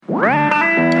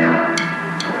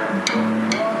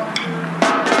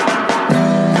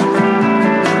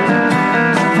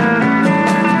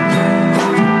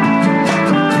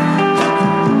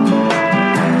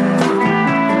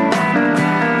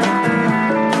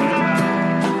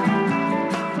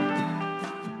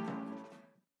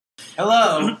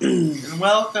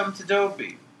welcome to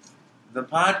Dopey, the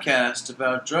podcast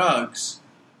about drugs,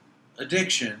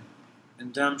 addiction,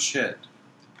 and dumb shit.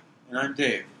 And I'm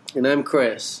Dave. And I'm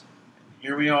Chris.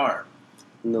 Here we are.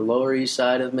 In the Lower East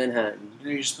Side of Manhattan. You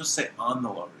know, you're supposed to say on the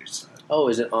Lower East Side. Oh,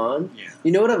 is it on? Yeah.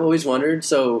 You know what I've always wondered?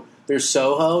 So there's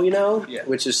Soho, Yeah.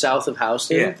 which is south of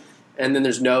Houston. Yeah. And then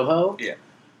there's NoHo. Yeah.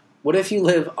 What if you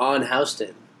live on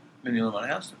Houston? Then you live on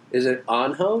Houston. Is it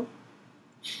on Ho?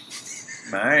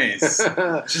 Nice.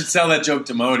 Should sell that joke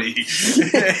to Modi.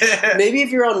 Maybe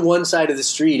if you're on one side of the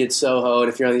street, it's Soho,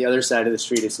 and if you're on the other side of the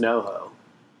street, it's NoHo.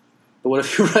 But what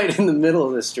if you're right in the middle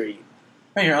of the street?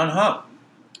 Hey, you're on Ho.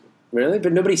 Really?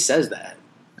 But nobody says that.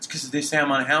 It's because they say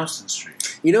I'm on Houston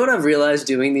Street. You know what I've realized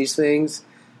doing these things?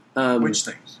 Which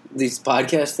things? These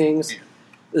podcast things? Yeah.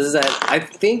 Is that I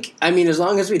think, as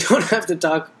long as we don't have to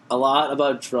talk a lot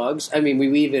about drugs, we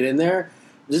weave it in there,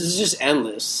 this is just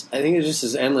endless. I think it's just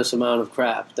this endless amount of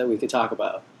crap that we could talk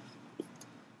about.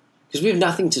 Because we have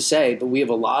nothing to say, but we have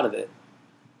a lot of it.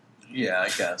 Yeah, I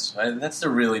guess. That's the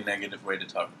really negative way to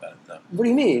talk about it, though. What do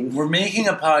you mean? We're making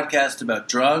a podcast about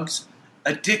drugs,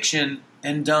 addiction,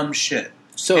 and dumb shit.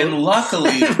 So, and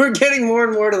luckily... we're getting more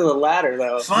and more to the latter,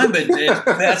 though. Fine, but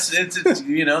that's what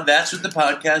the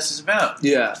podcast is about.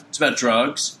 Yeah. It's about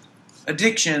drugs,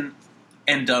 addiction,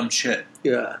 and dumb shit.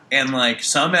 Yeah. And,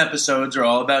 some episodes are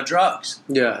all about drugs.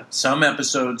 Yeah. Some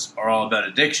episodes are all about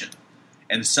addiction.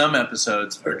 And some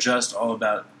episodes are just all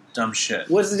about dumb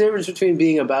shit. What's the difference between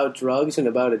being about drugs and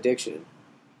about addiction?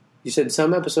 You said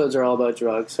some episodes are all about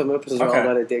drugs, some episodes are all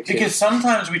about addiction. Because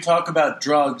sometimes we talk about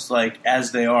drugs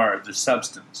as they are, the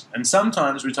substance. And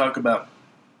sometimes we talk about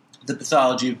the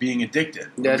pathology of being addicted,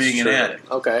 or being an addict.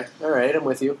 Okay, all right, I'm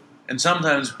with you. And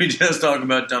sometimes we just talk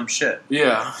about dumb shit.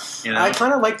 Yeah. You know? I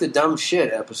kind of like the dumb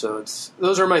shit episodes.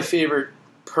 Those are my favorite,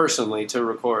 personally, to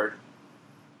record.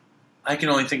 I can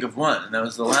only think of one, and that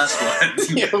was the last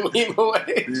one. Yeah, leave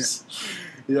away.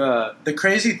 Yeah. The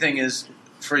crazy thing is,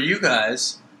 for you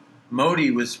guys...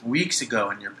 Modi was weeks ago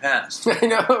in your past. I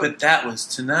know. But that was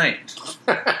tonight.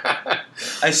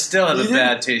 I still have a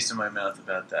bad taste in my mouth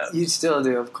about that. You still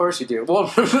do. Of course you do. Well,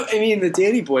 the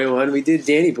Danny Boy one, we did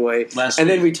Danny Boy. Last and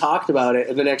week. then we talked about it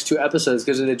in the next two episodes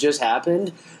because it had just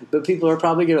happened. But people are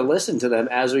probably going to listen to them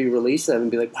as we release them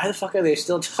and be like, why the fuck are they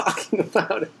still talking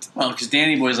about it? Well, because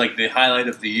Danny Boy is the highlight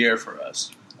of the year for us.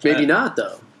 Maybe not,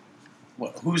 though.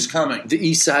 Who's coming? The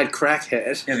East Side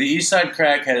Crackhead. Yeah, the East Side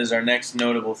Crackhead is our next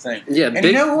notable thing. Yeah, and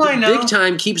you know who I know? Big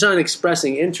Time keeps on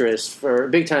expressing interest for...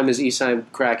 Big Time is East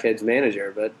Side Crackhead's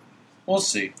manager, but... We'll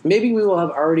see. Maybe we will have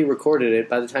already recorded it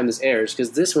by the time this airs,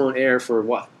 because this won't air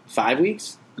for, 5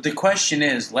 weeks? But the question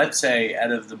is, let's say,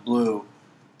 out of the blue,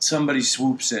 somebody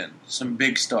swoops in, some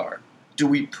big star. Do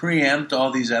we preempt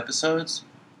all these episodes?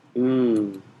 I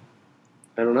don't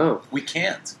know. We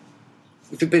can't.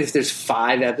 But if there's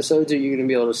 5 episodes, are you going to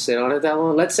be able to sit on it that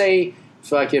long? Let's say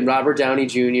fucking Robert Downey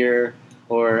Jr.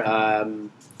 or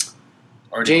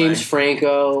James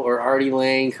Franco or Artie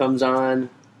Lang comes on,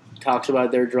 talks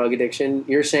about their drug addiction.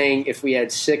 You're saying if we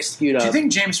had 6 queued up... Do you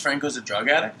think James Franco's a drug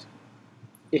addict?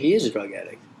 Yeah, he is a drug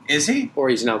addict. Is he? Or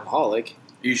he's an alcoholic.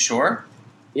 Are you sure?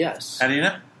 Yes. How do you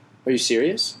know? Are you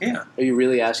serious? Yeah. Are you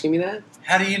really asking me that?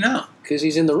 How do you know? Because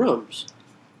he's in the rooms.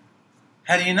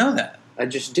 How do you know that? I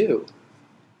just do.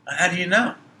 How do you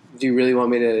know? Do you really want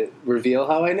me to reveal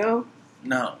how I know?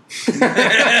 No.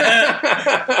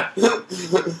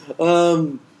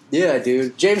 Yeah,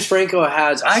 dude. James Franco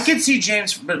has... I could see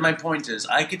James... But my point is,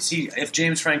 I could see... If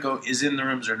James Franco is in the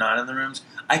rooms or not in the rooms,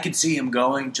 I could see him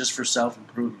going just for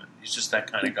self-improvement. He's just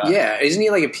that kind of guy. Yeah. Isn't he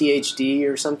like a PhD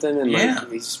or something? And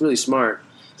he's really smart.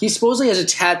 He supposedly has a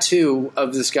tattoo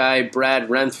of this guy, Brad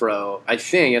Renfro. I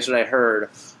think. That's what I heard.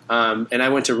 And I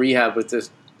went to rehab with the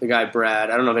guy,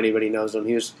 Brad. I don't know if anybody knows him.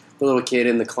 He was the little kid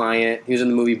in The Client. He was in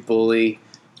the movie Bully.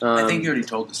 I think you already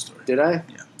told the story. Did I?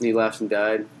 Yeah. He left and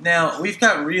died. Now, we've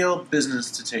got real business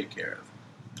to take care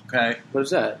of. Okay? What is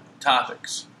that?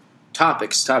 Topics.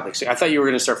 Topics. I thought you were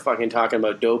going to start fucking talking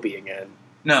about Dopey again.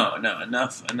 No.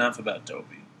 Enough about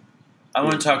Dopey. I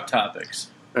want to talk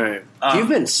topics. All right. You've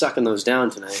been sucking those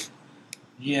down tonight.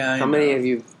 Yeah, How many have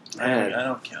you had? I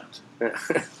don't count.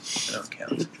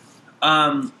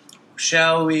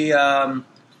 Shall we...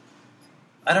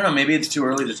 I don't know. Maybe it's too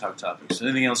early to talk topics.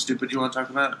 Anything else stupid you want to talk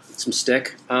about? Some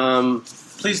stick.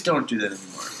 Please don't do that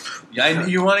anymore.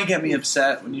 You want to get me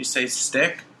upset when you say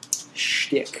stick?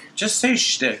 Shtick. Just say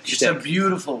shtick. It's a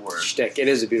beautiful word. Shtick. It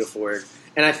is a beautiful word.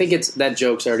 And I think that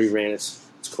joke's already ran its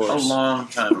course. A long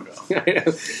time ago. I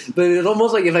know. But it's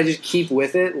almost like if I just keep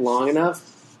with it long enough,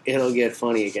 it'll get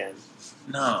funny again.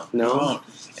 No? It won't.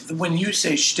 When you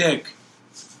say shtick,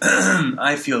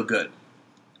 I feel good.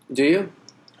 Do you?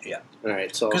 Yeah. All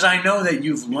right, so because I know that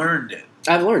you've learned it.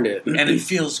 I've learned it, and it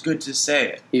feels good to say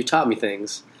it. You taught me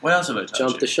things. What else have I taught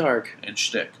Jump the shark and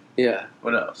shtick. Yeah.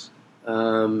 What else?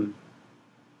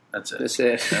 That's it. That's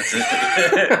it. That's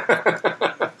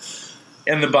it.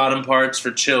 And the bottom parts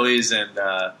for Chili's and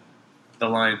The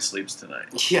Lion Sleeps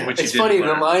Tonight. Yeah, it's funny.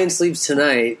 Learn. The Lion Sleeps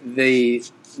Tonight. The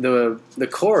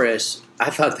chorus. I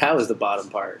thought that was the bottom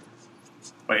part.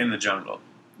 But in the jungle.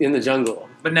 In the jungle.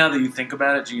 But now that you think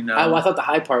about it, do you know? I thought the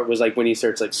high part was like when he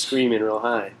starts like screaming real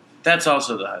high. That's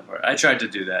also the high part. I tried to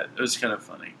do that. It was kind of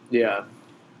funny. Yeah.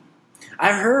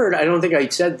 I heard. I don't think I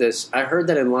said this. I heard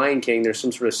that in Lion King there's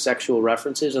some sort of sexual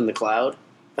references in the cloud.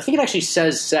 I think it actually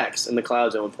says sex in the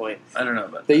clouds at one point. I don't know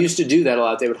about that. They used to do that a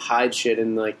lot. They would hide shit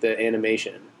in like the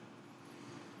animation.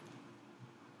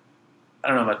 I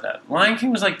don't know about that. Lion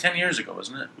King was like 10 years ago,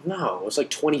 wasn't it? No, it was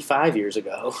like 25 years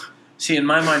ago. See, in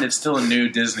my mind, it's still a new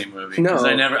Disney movie. No.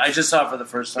 I just saw it for the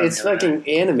first time. It's fucking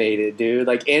animated, dude.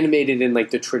 Like, animated in,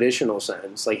 like, the traditional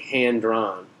sense. Like,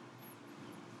 hand-drawn.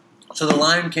 So The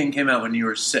Lion King came out when you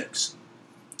were 6?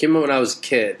 Came out when I was a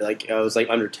kid. Like, I was, like,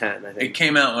 under 10, I think. It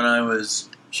came out when I was...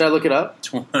 Should I look it up?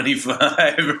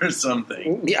 25 or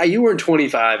something. Yeah, you weren't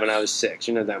 25 when I was 6.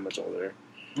 You're not that much older.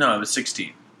 No, I was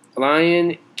 16.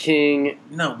 Lion King...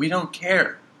 No, we don't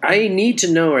care. I need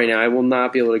to know right now. I will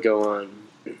not be able to go on.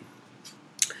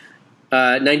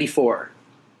 94.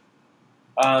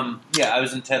 Yeah, I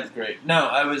was in 10th grade. No,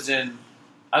 I was a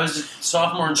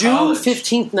sophomore in June college. June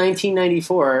 15th,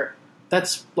 1994.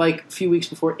 That's like a few weeks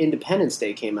before Independence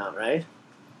Day came out, right?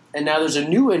 And now there's a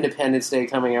new Independence Day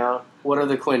coming out. What are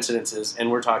the coincidences? And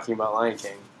we're talking about Lion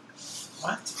King.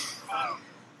 What?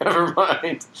 Never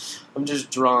mind. I'm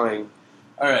just drawing.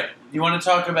 All right. You want to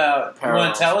talk about... Parallels. You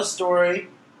want to tell a story?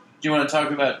 Do you want to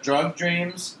talk about drug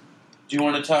dreams? Do you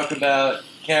want to talk about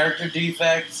character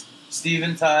defects?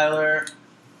 Steven Tyler?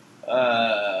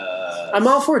 I'm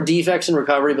all for defects and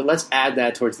recovery, but let's add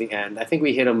that towards the end. I think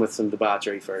we hit them with some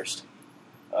debauchery first.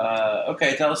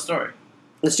 Okay, tell a story.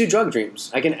 Let's do drug dreams.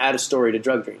 I can add a story to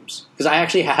drug dreams. Because I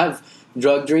actually have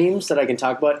drug dreams that I can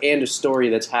talk about and a story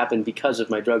that's happened because of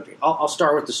my drug dream. I'll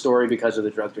start with the story because of the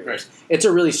drug dreams. Right. It's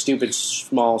a really stupid,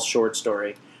 small, short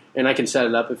story. And I can set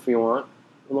it up if you want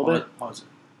a little bit. Pause it.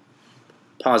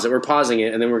 Pause it. We're pausing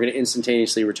it, and then we're going to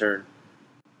instantaneously return.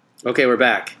 Okay, we're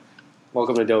back.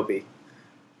 Welcome to Dopey.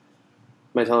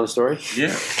 Am I telling a story?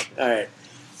 Yeah. All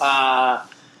right.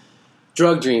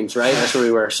 Drug dreams, right? That's where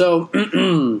we were. So,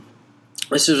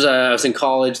 this was I was in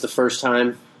college the first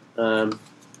time.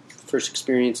 First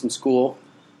experience in school.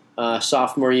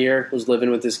 Sophomore year, was living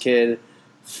with this kid.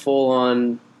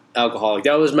 Full-on alcoholic.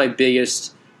 That was my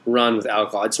biggest run with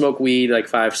alcohol. I'd smoke weed like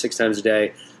 5-6 times a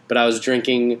day, but I was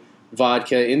drinking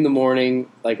vodka in the morning,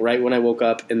 like right when I woke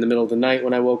up, in the middle of the night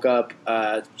when I woke up,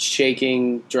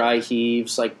 shaking, dry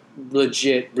heaves, like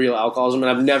legit real alcoholism.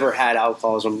 And I've never had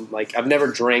alcoholism. Like, I've never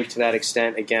drank to that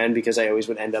extent again because I always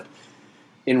would end up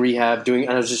in rehab and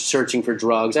I was just searching for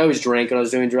drugs. I always drank when I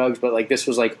was doing drugs, but like this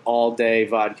was like all day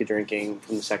vodka drinking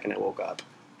from the second I woke up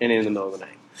and in the middle of the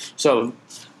night. So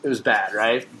it was bad,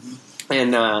 right? Mm-hmm.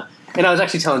 And I was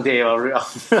actually telling Dave,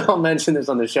 I'll mention this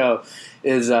on the show,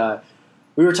 is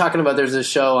we were talking about there's a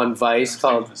show on Vice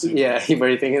called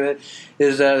anybody thinking that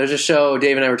there's a show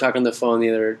Dave and I were talking on the phone the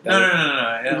other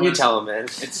No. You tell him, man.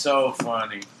 It's so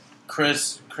funny.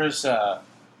 Chris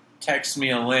texts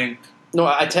me a link. No,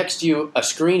 I text you a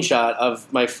screenshot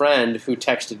of my friend who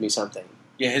texted me something.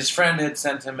 Yeah, his friend had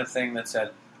sent him a thing that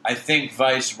said, "I think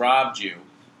Vice robbed you,"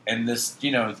 and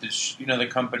the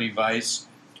company Vice.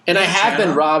 And I have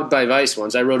been robbed by Vice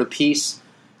once. I wrote a piece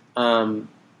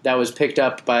that was picked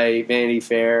up by Vanity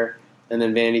Fair, and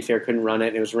then Vanity Fair couldn't run it,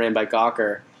 and it was ran by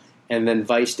Gawker. And then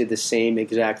Vice did the same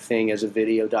exact thing as a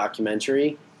video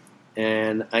documentary.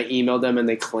 And I emailed them, and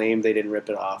they claimed they didn't rip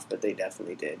it off, but they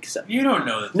definitely did. You don't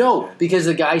know that. No, because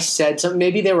the guy said something.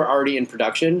 Maybe they were already in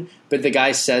production, but the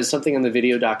guy says something in the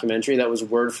video documentary that was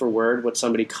word for word what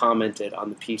somebody commented on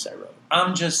the piece I wrote.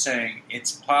 I'm just saying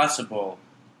it's possible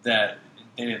that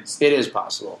they didn't. It is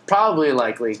possible. Probably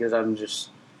likely, because I'm just...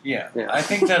 Yeah. I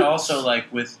think that also, like,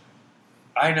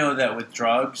 I know that with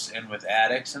drugs and with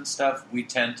addicts and stuff, we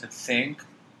tend to think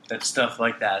that stuff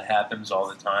like that happens all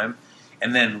the time.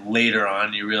 And then later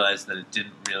on, you realize that it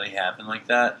didn't really happen like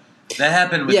that. That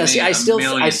happened with me I still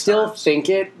times. think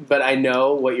it, but I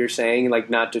know what you're saying, like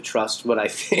not to trust what I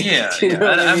think. Yeah,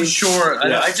 I'm sure.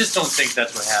 Yeah. I just don't think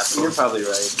that's what happened. You're probably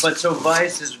right. But so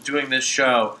Vice is doing this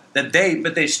show that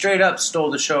they straight up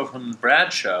stole the show from the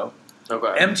Brad Show.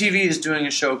 Okay. MTV is doing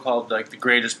a show called like The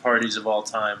Greatest Parties of All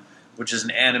Time, which is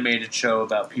an animated show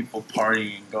about people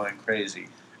partying and going crazy.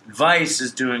 Vice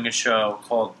is doing a show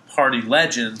called Party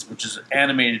Legends, which is an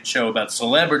animated show about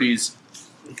celebrities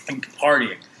and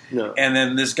partying. No. And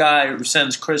then this guy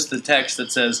sends Chris the text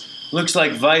that says, "Looks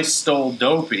like Vice stole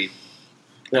Dopey."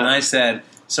 Yeah. And I said,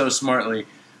 so smartly,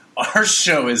 our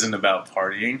show isn't about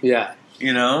partying. Yeah.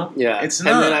 You know? Yeah. It's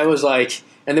not. And then I was like,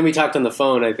 and then we talked on the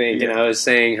phone, I think, and I was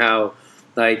saying how,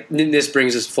 like, this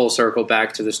brings us full circle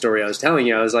back to the story I was telling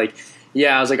you. I was like,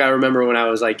 I remember when I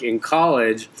was, like, in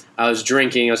college, I was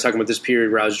drinking. I was talking about this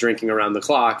period where I was drinking around the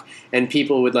clock, and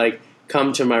people would, like,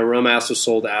 come to my room. I also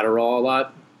sold Adderall a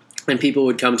lot. And people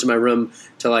would come to my room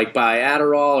to, like, buy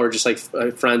Adderall, or just, like,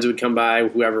 friends would come by,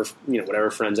 whoever,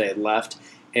 whatever friends I had left.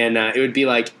 And it would be,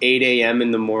 like, 8 a.m.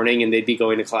 in the morning, and they'd be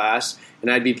going to class. And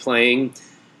I'd be playing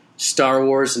Star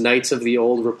Wars Knights of the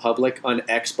Old Republic on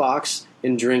Xbox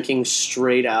and drinking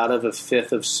straight out of a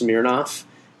fifth of Smirnoff.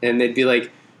 And they'd be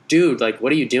like, "Dude, like,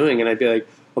 what are you doing?" And I'd be like,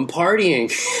 "I'm partying."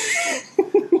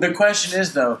 The question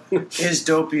is, though, is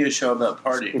Dopey a show about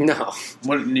partying? No.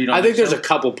 I think there's a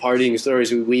couple partying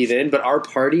stories we weave in, but our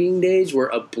partying days were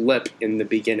a blip in the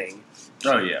beginning.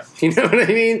 Oh, yeah. You know what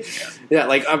I mean? Yeah,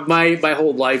 like my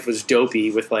whole life was Dopey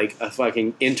with like a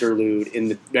fucking interlude in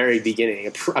the very beginning,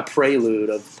 a prelude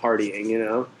of partying, you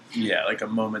know? Yeah, like a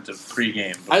moment of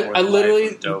pregame. I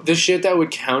literally, the shit that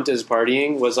would count as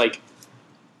partying was like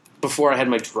before I had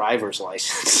my driver's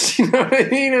license. You know what I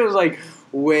mean? It was like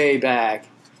way back.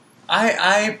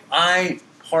 I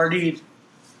partied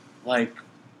like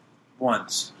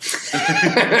once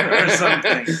or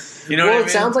something. You know what I mean? It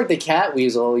sounds like the cat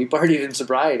weasel. You partied in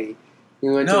sobriety.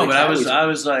 No, but I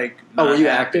was like. Oh, were you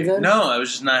active then? No, I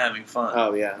was just not having fun.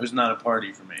 Oh yeah, it was not a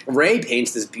party for me. Ray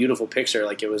paints this beautiful picture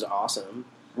like it was awesome.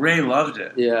 Ray loved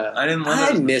it. Yeah, I didn't.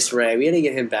 I miss Ray. We had to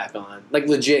get him back on. Like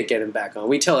legit, get him back on.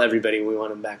 We tell everybody we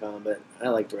want him back on, but I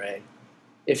liked Ray.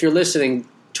 If you're listening,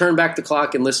 turn back the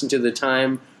clock and listen to the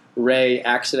time Ray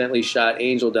accidentally shot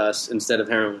angel dust instead of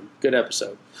heroin. Good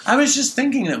episode. I was just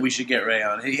thinking that we should get Ray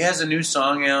on. He has a new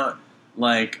song out.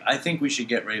 Like, I think we should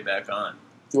get Ray back on.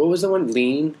 What was the one?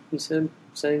 Lean, he said,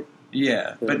 saying?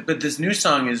 Yeah. But this new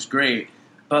song is great.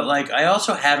 But, like, I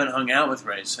also haven't hung out with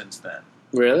Ray since then.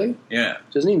 Really? Yeah.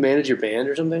 Doesn't he manage your band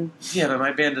or something? Yeah, but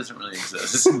my band doesn't really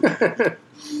exist.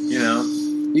 You know?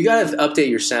 You gotta update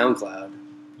your SoundCloud.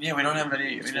 Yeah, we don't have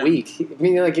any. It's weak. I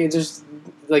mean, like, it just...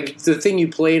 Like, the thing you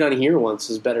played on here once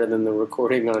is better than the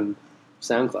recording on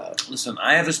SoundCloud. Listen,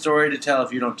 I have a story to tell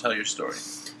if you don't tell your story.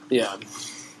 Yeah.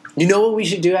 You know what we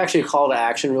should do? Actually, a call to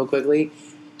action real quickly.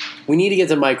 We need to get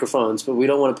the microphones, but we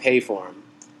don't want to pay for them.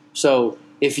 So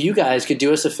if you guys could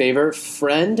do us a favor,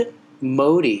 friend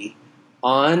Modi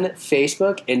on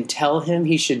Facebook and tell him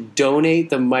he should donate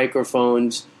the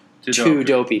microphones to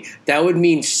Dopey. That would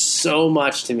mean so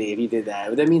much to me if he did that.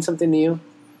 Would that mean something to you?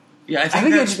 Yeah, I think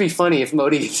it would just be funny if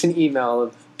Modi gets an email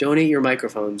of donate your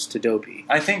microphones to Dopey.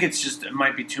 I think it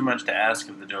might be too much to ask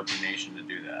of the Dopey Nation to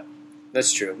do that.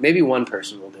 That's true. Maybe one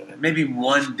person will do it. Maybe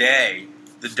one day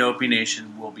the Dopey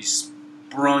Nation will be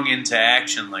sprung into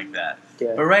action like that.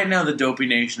 Yeah. But right now the Dopey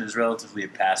Nation is relatively a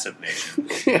passive nation.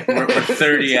 we're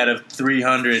 30 out of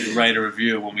 300 write a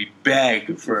review when we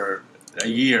beg for a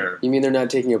year. You mean they're not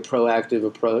taking a proactive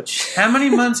approach? How many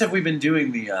months have we been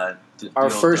doing the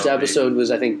Our first episode was,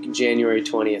 I think, January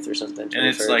 20th or something. 21st. And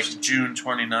it's like June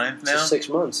 29th now? It's 6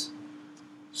 months.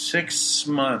 6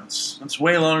 months. That's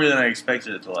way longer than I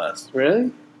expected it to last.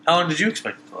 Really? How long did you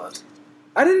expect it to last?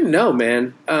 I didn't know,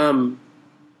 man.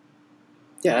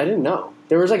 Yeah, I didn't know.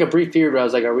 There was like a brief period where I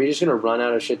was like, are we just going to run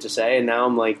out of shit to say? And now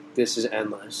I'm like, this is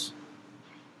endless.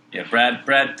 Yeah,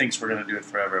 Brad thinks we're going to do it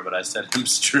forever, but I set him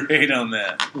straight on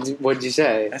that. What did you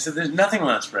say? I said, there's nothing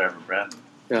lasts forever, Brad.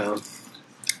 No.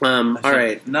 All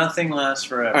right. Nothing lasts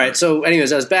forever. All right. So,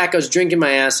 anyways, I was back. I was drinking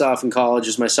my ass off in college. It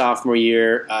was my sophomore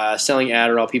year. Selling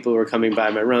Adderall. People were coming by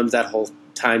my rooms that whole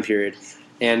time period.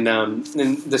 And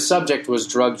the subject was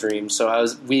drug dreams. So I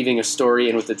was weaving a story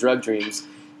in with the drug dreams.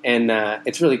 And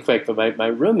it's really quick, but my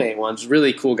roommate once,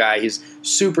 really cool guy. He's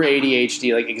super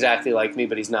ADHD, like exactly like me,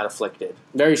 but he's not afflicted.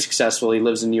 Very successful. He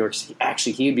lives in New York City.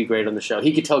 Actually, he'd be great on the show.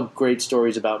 He could tell great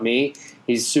stories about me.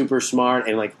 He's super smart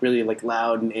and like really like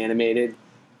loud and animated.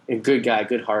 And good guy,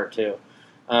 good heart too.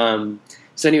 So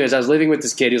anyways, I was living with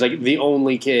this kid. He was like the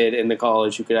only kid in the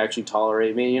college who could actually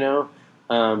tolerate me, you know?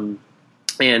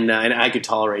 And I could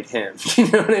tolerate him. You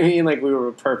know what I mean? Like we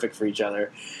were perfect for each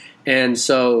other. And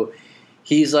so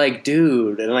he's like,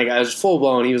 dude, and like I was full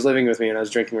blown. He was living with me and I was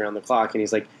drinking around the clock. And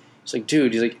he's like,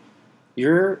 dude, he's like,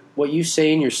 what you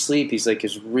say in your sleep, he's like,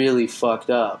 is really fucked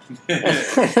up.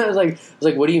 I was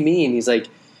like, what do you mean? He's like,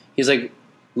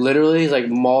 literally, like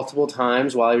multiple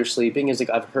times while you're sleeping, he's like,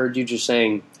 I've heard you just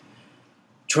saying,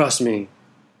 trust me,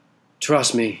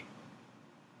 Trust me.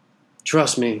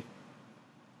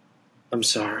 I'm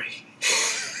sorry.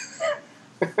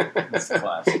 That's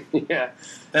classic. Yeah.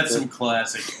 That's some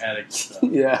classic addict stuff.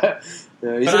 Yeah.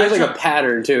 He said there's like a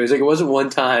pattern, too. He's like, it wasn't one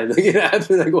time. Like, it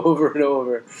happened like over and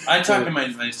over. I talk in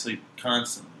my sleep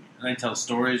constantly. And I tell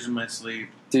stories in my sleep.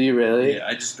 Do you really? Yeah,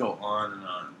 I just go on and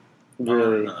on. Really?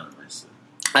 On and on in my sleep.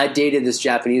 I dated this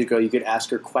Japanese girl. You could ask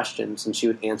her questions, and she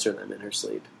would answer them in her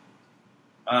sleep.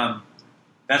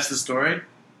 That's the story?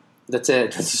 That's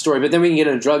it. That's the story. But then we can get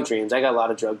into drug dreams. I got a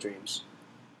lot of drug dreams.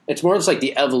 It's more just like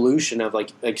the evolution of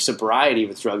like sobriety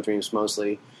with drug dreams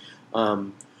mostly.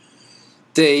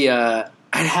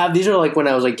 I'd have these are like when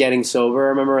I was like getting sober. I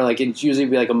remember like it'd usually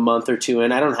be like a month or two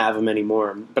in. I don't have them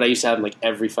anymore, but I used to have them like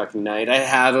every fucking night. I'd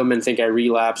have them and think I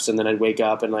relapsed, and then I'd wake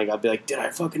up and like I'd be like, did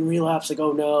I fucking relapse? Like,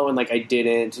 oh no, and like I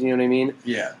didn't. You know what I mean?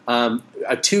 Yeah.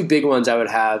 Two big ones I would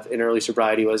have in early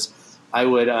sobriety was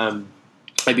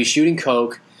I'd be shooting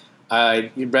coke.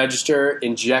 I'd register,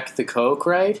 inject the coke,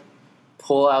 right?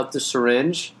 Pull out the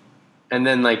syringe. And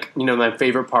then, like, you know, my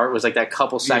favorite part was, like, that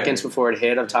couple seconds before it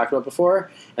hit I've talked about before.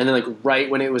 And then, like, right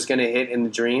when it was going to hit in the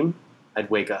dream, I'd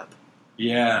wake up.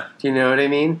 Yeah. Do you know what I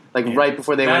mean? Like, right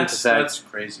before they went into sex.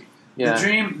 That's crazy. Yeah.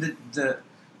 The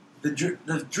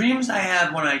dreams I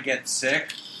have when I get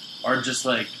sick are just,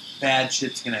 like, bad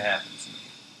shit's going to happen to me.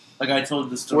 Like, I told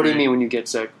the story. What do you mean when you get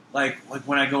sick? Like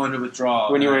when I go into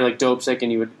withdrawal. When you were, like, dope sick and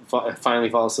you would finally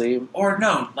fall asleep? Or,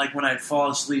 no, like when I'd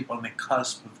fall asleep on the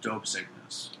cusp of dope sickness.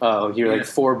 Oh, you're like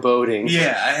foreboding.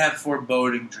 Yeah, I have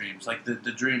foreboding dreams. Like the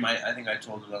dream, I think I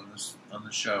told it on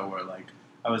the show where like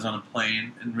I was on a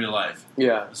plane in real life.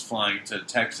 Yeah, I was flying to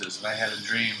Texas, and I had a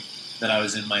dream that I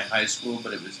was in my high school,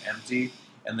 but it was empty,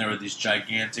 and there were these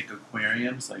gigantic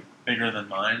aquariums, like bigger than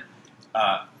mine.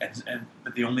 But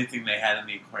the only thing they had in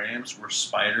the aquariums were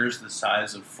spiders the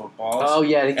size of footballs. Oh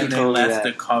yeah, I think and you they told me left that.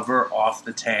 the cover off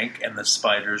the tank, and the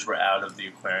spiders were out of the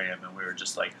aquarium, and we were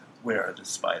just like, "Where are the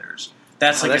spiders?"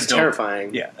 That's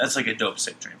terrifying. Yeah, that's like a dope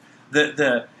sick dream.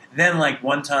 Then like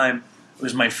one time it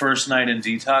was my first night in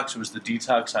detox. It was the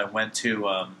detox I went to.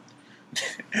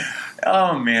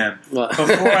 Oh man!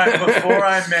 Before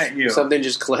I met you, something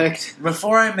just clicked.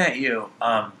 Before I met you,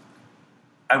 I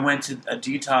went to a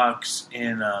detox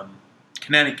in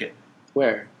Connecticut.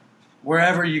 Where?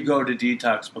 Wherever you go to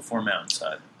detox before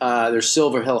Mountainside. There's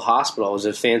Silver Hill Hospital. Was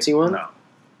it a fancy one? No.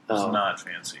 It's not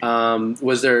fancy.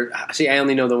 Was there? See, I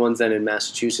only know the ones then in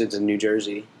Massachusetts and New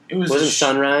Jersey. Wasn't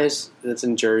Sunrise? That's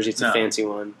in Jersey. It's a fancy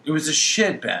one. It was a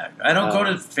shit bag. I don't go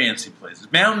to fancy places.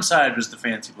 Mountainside was the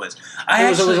fancy place.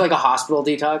 It was like a hospital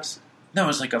detox. No, it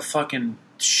was like a fucking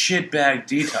shit bag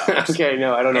detox. Okay,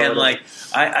 no, I don't know. And like,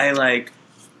 I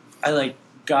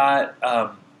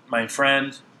got my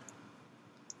friend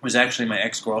was actually my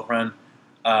ex-girlfriend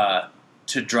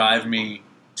to drive me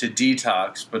to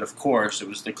detox, but of course it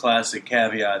was the classic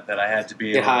caveat that I had to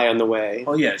be get high on the way.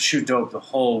 Oh yeah, shoot dope the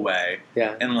whole way.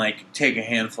 Yeah, and like take a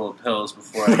handful of pills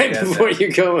before I right get before there.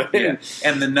 You go in. Yeah.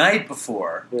 And the night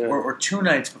before, or 2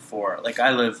 nights before, like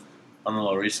I live on the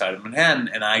Lower East Side of Manhattan,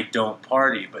 and I don't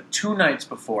party. But 2 nights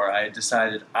before, I had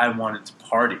decided I wanted to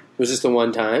party. Was this the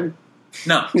one time?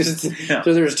 No. No.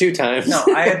 So there was 2 times. No,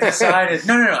 I had decided.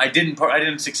 No. I didn't. I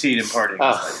didn't succeed in partying.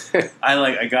 Oh.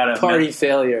 I got a party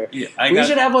failure. Yeah, we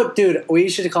should have what, dude. We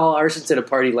should call ours instead of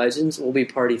party legends. We'll be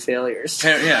party failures.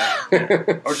 Yeah.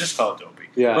 Or just call it Dopey.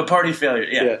 Yeah, but party failure.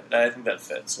 Yeah, I think that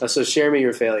fits. So share me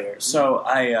your failure. So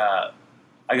I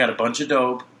got a bunch of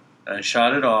dope, and I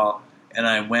shot it all, and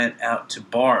I went out to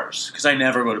bars because I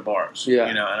never go to bars. Yeah,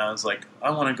 and I was like,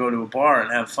 I want to go to a bar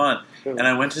and have fun. Sure. And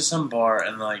I went to some bar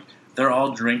and like. They're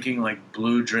all drinking like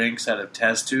blue drinks out of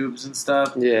test tubes and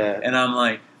stuff. Yeah. And I'm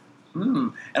like,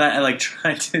 And I like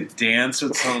tried to dance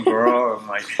with some girl, and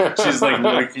like she's like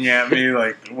looking at me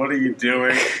like, "What are you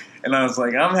doing?" And I was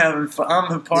like, "I'm having fun.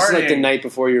 I'm partying." This is like the night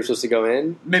before you were supposed to go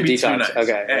in. Maybe 2 nights.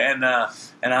 Okay. And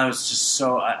I was just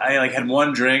so I like had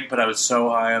 1 drink, but I was so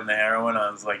high on the heroin.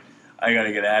 I was like, I got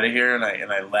to get out of here,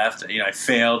 and I left. You know, I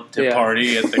failed to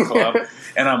party at the club,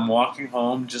 and I'm walking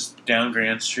home just down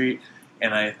Grand Street.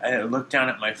 And I looked down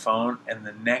at my phone, and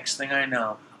the next thing I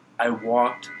know, I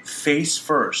walked face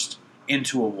first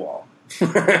into a wall.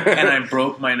 And I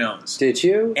broke my nose. Did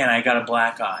you? And I got a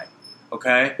black eye.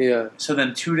 Okay? Yeah. So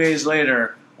then 2 days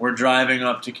later, we're driving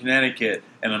up to Connecticut,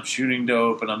 and I'm shooting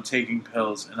dope, and I'm taking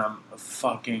pills, and I'm a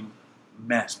fucking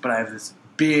mess. But I have this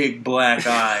big black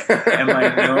eye, and my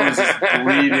nose is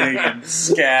bleeding and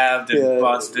scabbed and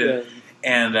busted.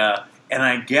 Yeah. And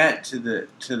I get to the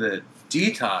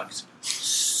detox.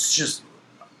 It's just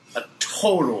a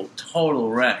total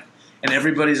wreck. And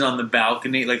everybody's on the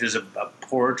balcony. Like, there's a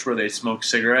porch where they smoke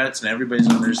cigarettes, and everybody's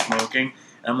on there smoking.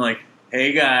 And I'm like,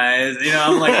 hey guys,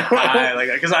 I'm like, hi, like,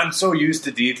 because I'm so used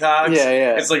to detox.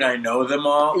 Yeah. It's like I know them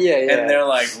all. Yeah. And they're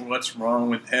like, what's wrong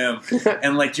with him?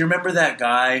 And like, do you remember that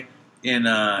guy in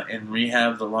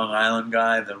rehab, the Long Island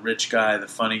guy, the rich guy, the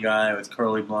funny guy with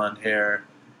curly blonde hair,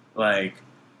 like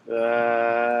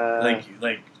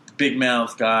big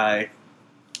mouth guy?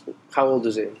 How old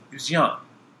is he? He was young.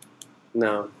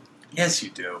 No. Yes, you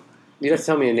do. You have to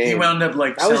tell me a name. He wound up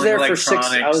like I was there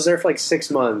electronics. for like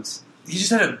 6 months. He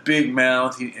just had a big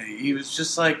mouth. He was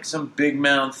just like some big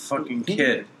mouth fucking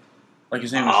kid. Like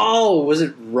his name was... Oh, was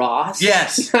it Ross?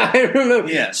 Yes. I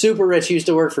remember. Yeah. Super rich. He used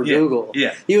to work for Google.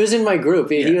 Yeah. He was in my group.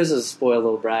 He was a spoiled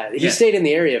little brat. He stayed in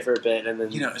the area for a bit. And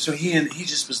then, so he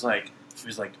just was like,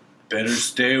 better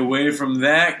stay away from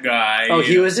that guy. Oh,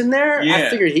 he was in there? Yeah. I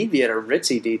figured he'd be at a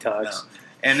ritzy detox. No.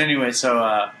 And anyway,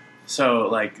 so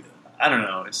like, I don't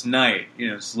know, it's night,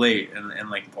 it's late, and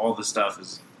like all the stuff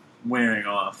is wearing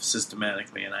off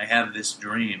systematically, and I have this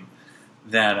dream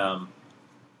that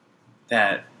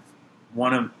that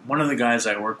one of the guys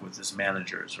I work with, this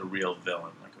manager, is a real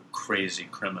villain, like a crazy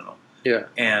criminal. Yeah.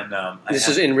 And this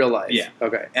is in real life. Yeah.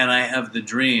 Okay. And I have the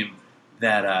dream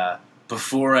that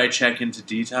before I check into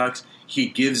detox, he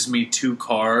gives me 2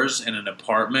 cars and an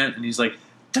apartment, and he's like,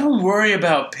 "Don't worry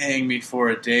about paying me for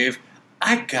it, Dave.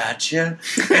 I got you." And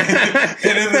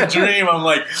in the dream, I'm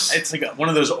like, it's like one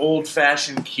of those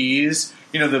old-fashioned keys,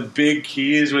 the big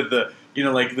keys with the,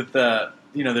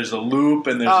 there's a loop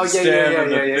and there's a stem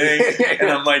and the thing. And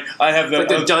I'm like, I have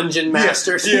the dungeon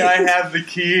master. Yeah, I have the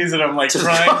keys, and I'm like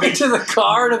trying to the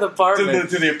car to the apartment.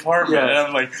 To the apartment. Yeah. And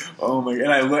I'm like, oh my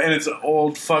God. And it's an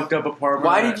old, fucked up apartment.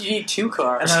 Why did you need 2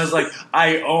 cars? And I was like,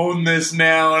 I own this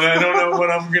now, and I don't know what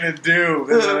I'm going to do.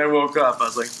 And then I woke up. I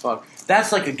was like, fuck.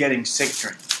 That's like a getting sick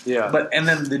dream. Yeah. And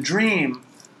then the dream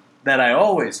that I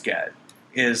always get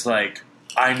is like,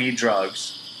 I need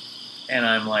drugs. And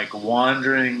I'm like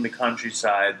wandering the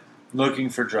countryside looking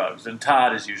for drugs. And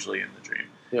Todd is usually in the dream.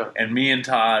 Yeah. And me and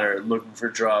Todd are looking for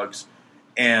drugs.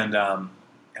 And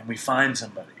we find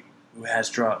somebody who has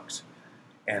drugs.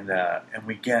 And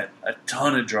we get a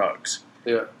ton of drugs.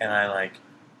 Yeah. And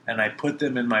I put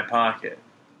them in my pocket.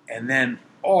 And then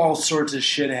all sorts of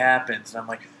shit happens. And I'm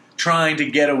like trying to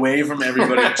get away from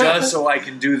everybody just so I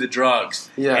can do the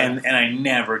drugs. Yeah. And I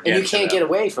never get And you can't get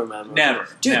away from them. Never.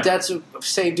 Dude, never. that's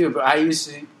same dude. But I used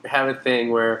to have a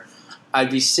thing where I'd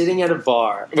be sitting at a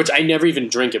bar, which I never even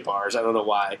drink at bars. I don't know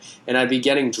why. And I'd be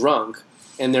getting drunk,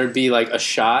 and there'd be like a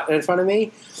shot in front of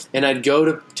me, and I'd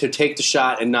go to take the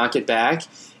shot and knock it back.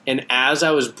 And as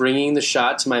I was bringing the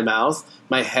shot to my mouth,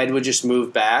 my head would just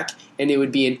move back, and it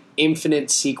would be an infinite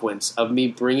sequence of me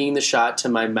bringing the shot to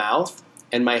my mouth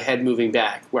and my head moving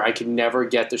back, where I could never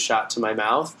get the shot to my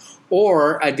mouth.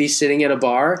 Or I'd be sitting at a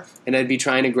bar, and I'd be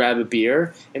trying to grab a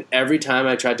beer, and every time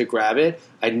I tried to grab it,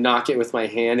 I'd knock it with my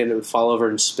hand, and it would fall over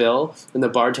and spill, and the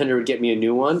bartender would get me a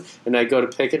new one, and I'd go to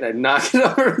pick it, and I'd knock it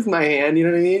over with my hand, you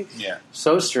know what I mean? Yeah.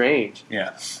 So strange.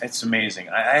 Yeah, it's amazing.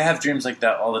 I have dreams like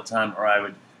that all the time, where I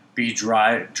would be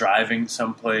driving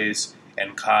someplace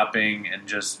and copping, and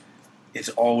just... It's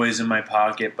always in my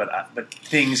pocket, but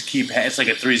things keep... It's like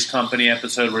a Three's Company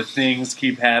episode where things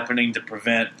keep happening to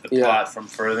prevent the plot from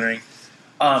furthering.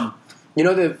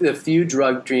 The few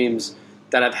drug dreams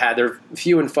that I've had, they're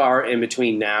few and far in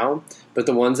between now, but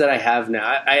the ones that I have now,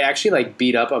 I actually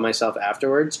beat up on myself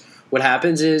afterwards. What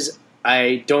happens is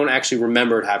I don't actually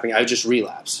remember it happening. I just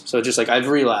relapse. So just I've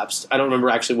relapsed. I don't remember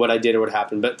actually what I did or what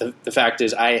happened, but the fact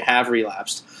is I have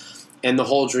relapsed. And the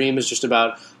whole dream is just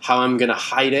about how I'm going to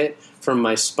hide it from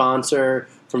my sponsor,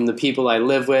 from the people I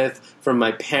live with, from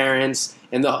my parents,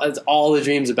 and that's all the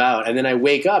dream's about. And then I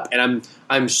wake up, and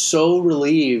I'm so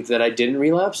relieved that I didn't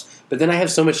relapse, but then I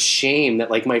have so much shame that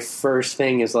my first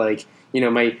thing is my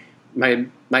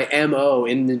MO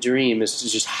in the dream is to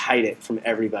just hide it from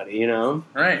everybody,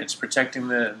 Right, it's protecting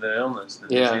the illness, the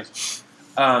disease.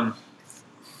 What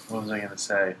was I going to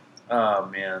say? Oh,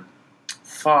 man.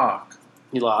 Fuck.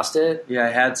 You lost it? Yeah, I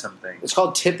had something. It's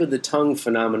called tip of the tongue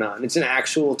phenomenon. It's an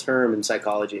actual term in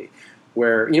psychology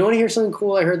where, you want to hear something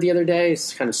cool I heard the other day?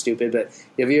 It's kind of stupid, but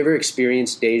have you ever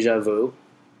experienced deja vu?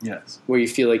 Yes. Where you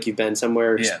feel like you've been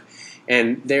somewhere? Yeah.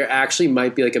 And there actually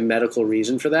might be a medical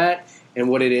reason for that. And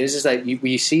what it is that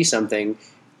you see something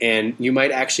and you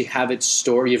might actually have it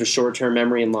stored. You have a short-term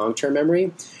memory and long-term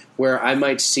memory where I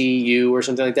might see you or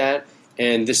something like that,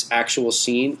 and this actual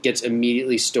scene gets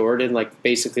immediately stored in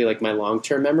basically my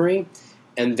long-term memory,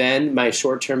 and then my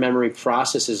short-term memory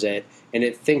processes it, and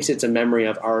it thinks it's a memory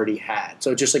I've already had.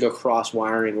 So it's just like a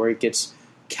cross-wiring where it gets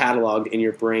cataloged in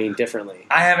your brain differently.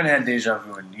 I haven't had deja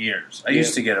vu in years. I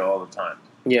used to get it all the time.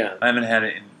 Yeah. I haven't had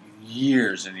it in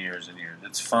years and years and years.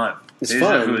 It's fun. It's Deja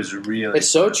fun. vu is really It's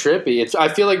so trippy. I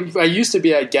feel like I used to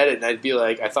be, I'd get it, and I'd be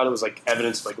like, I thought it was like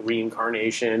evidence of like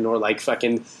reincarnation or like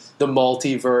fucking the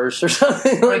multiverse or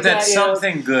something like that. That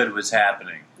something good was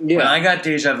happening. Yeah. When I got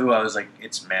deja vu, I was like,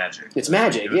 it's magic. It's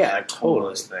magic, it was yeah, the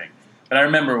coolest totally. thing. But I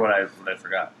remember what I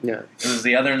forgot. Yeah. It was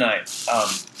the other night.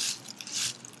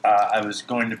 I was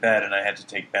going to bed and I had to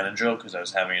take Benadryl because I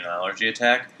was having an allergy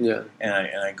attack. Yeah. And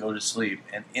I go to sleep,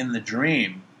 and in the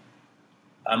dream,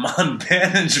 I'm on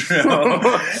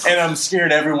Benadryl, and I'm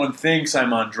scared everyone thinks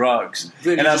I'm on drugs.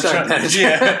 And I'm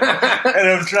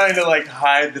trying to like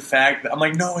hide the fact that I'm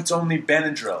like, no, it's only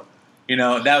Benadryl. You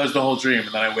know, that was the whole dream,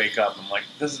 and then I wake up, I'm like,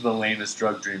 this is the lamest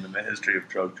drug dream in the history of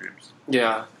drug dreams.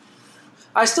 Yeah.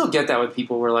 I still get that with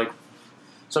people where like,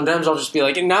 sometimes I'll just be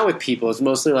like, and not with people, it's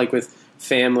mostly like with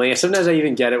family. Sometimes I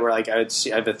even get it where like I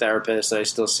have a therapist that I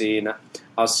still see, and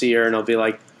I'll see her and I'll be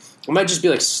like, I might just be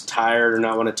like tired or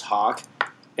not want to talk,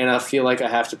 and I feel like I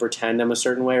have to pretend I'm a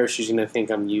certain way or she's going to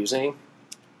think I'm using.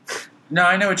 No,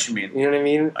 I know what you mean. You know what I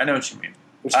mean? I know what you mean.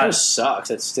 Which kind of sucks.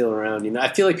 That's still around. You know,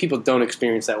 I feel like people don't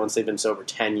experience that once they've been sober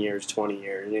 10 years, 20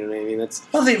 years. You know what I mean?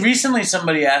 Well, recently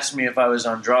somebody asked me if I was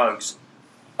on drugs.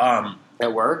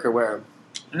 At work or where?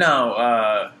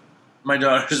 No, my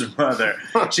daughter's mother.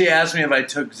 She asked me if I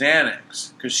took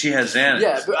Xanax because she has Xanax.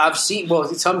 Yeah, but I've seen.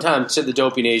 Well, sometimes to the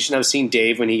Dopey Nation, I've seen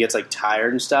Dave when he gets like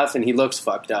tired and stuff, and he looks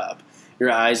fucked up.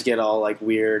 Your eyes get all like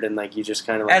weird, and like you just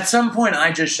kind of. Like, at some point,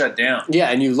 I just shut down. Yeah,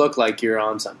 and you look like you're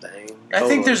on something. I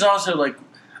think there's also like,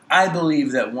 I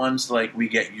believe that once like we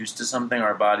get used to something,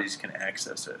 our bodies can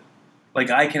access it.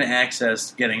 Like I can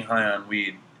access getting high on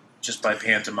weed just by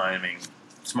pantomiming.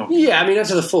 Smoking. Yeah, I mean, not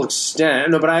to the full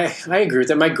extent. No, but I agree with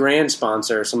that. My grand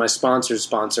sponsor, so my sponsor's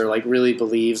sponsor, like really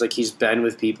believes, like he's been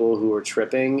with people who are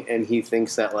tripping, and he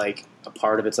thinks that like a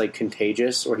part of it's like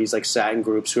contagious, or he's like sat in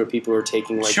groups who are people who are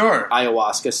taking like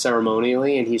ayahuasca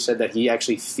ceremonially, and he said that he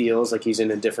actually feels like he's in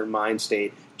a different mind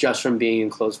state just from being in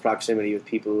close proximity with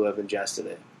people who have ingested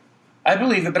it. I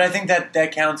believe it, but I think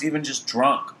that counts even just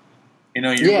drunk. You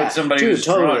know, you're with somebody who's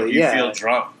drunk, you feel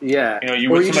drunk. Yeah. You know,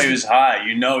 you're with somebody who's high,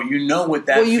 you know what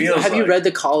that feels like. Have you read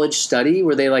the college study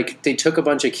where they took a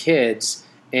bunch of kids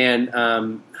and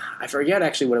I forget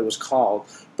actually what it was called,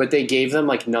 but they gave them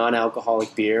like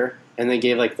non-alcoholic beer and they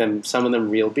gave like some of them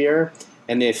real beer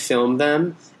and they filmed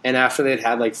them, and after they'd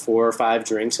had like 4 or 5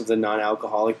 drinks of the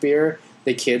non-alcoholic beer,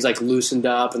 the kids like loosened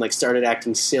up and like started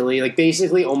acting silly, like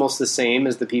basically almost the same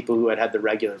as the people who had the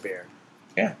regular beer.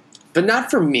 Yeah. But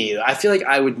not for me. I feel like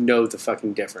I would know the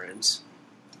fucking difference.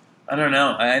 I don't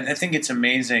know. I think it's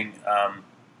amazing.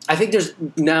 I think there's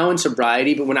now in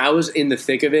sobriety, but when I was in the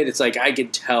thick of it, it's like I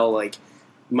could tell like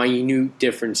minute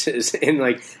differences in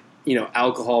like, you know,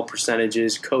 alcohol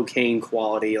percentages, cocaine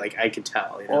quality. Like I could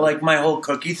tell. You know? Well, like my whole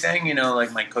cookie thing, you know,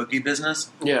 like my cookie business.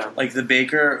 Yeah. Like the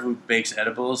baker who bakes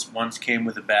edibles once came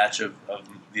with a batch of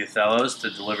the Othellos to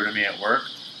deliver to me at work,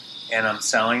 and I'm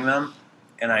selling them.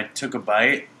 And I took a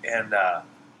bite, and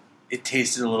it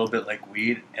tasted a little bit like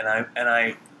weed. And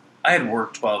I had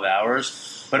worked 12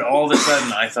 hours, but all of a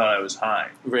sudden I thought I was high.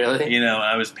 Really? You know,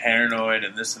 I was paranoid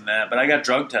and this and that. But I got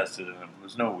drug tested, and there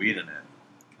was no weed in it.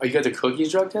 Oh, you got the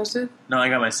cookies drug tested? No, I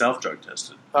got myself drug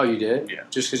tested. Oh, you did? Yeah.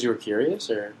 Just because you were curious,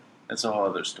 or? That's a whole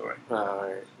other story. Oh, all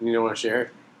right. You don't want to share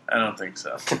it? I don't think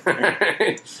so.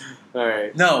 All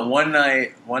right. No, one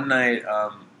night.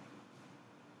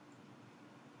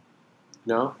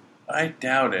 No? I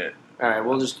doubt it. All right,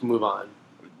 we'll just move on.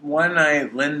 One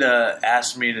night, Linda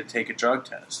asked me to take a drug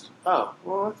test. Oh,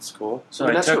 well, that's cool. So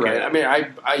I that's took right. it. I mean,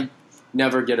 I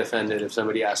never get offended if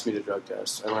somebody asks me to drug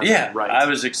test. Right. I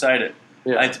was excited.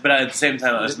 Yeah. But at the same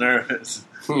time, I was nervous.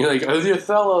 You're like, oh, the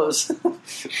Othellos.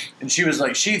 And she was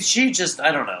like, she just,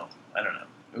 I don't know.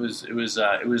 It was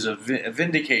a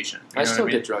vindication. I still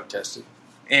get drug tested.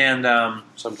 And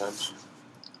sometimes.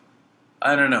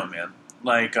 I don't know, man.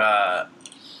 Like,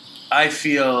 I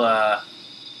feel,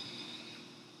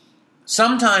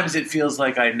 sometimes it feels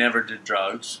like I never did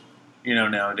drugs, you know,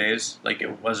 nowadays. Like,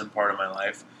 it wasn't part of my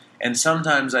life. And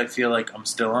sometimes I feel like I'm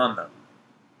still on them.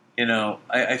 You know,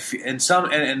 I feel,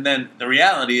 and then the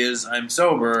reality is I'm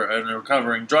sober and a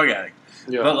recovering drug addict.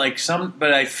 Yeah.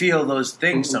 But I feel those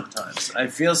things sometimes. I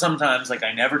feel sometimes like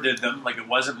I never did them, like it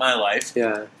wasn't my life.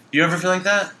 Yeah. You ever feel like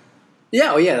that?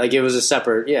 Yeah, like it was a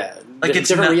separate, like it's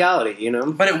different reality, you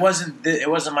know. But it wasn't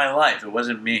my life. It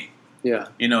wasn't me. Yeah.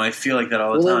 You know, I feel like that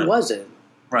all the time. Well, it wasn't.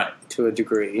 Right. To a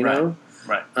degree, you know.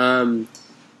 Right.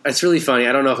 It's really funny.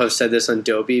 I don't know if I've said this on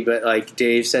Dopey, but like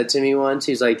Dave said to me once,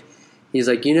 he's like,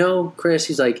 you know, Chris,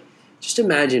 he's like, just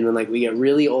imagine when like we get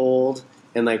really old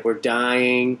and like we're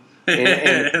dying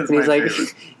And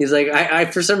he's like, I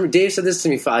for some Dave said this to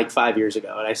me like 5 years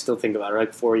ago, and I still think about it,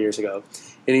 like 4 years ago.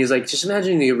 And he's like, just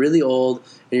imagine you're really old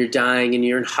and you're dying and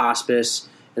you're in hospice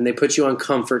and they put you on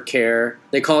comfort care.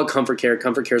 They call it comfort care.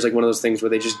 Comfort care is like one of those things where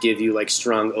they just give you like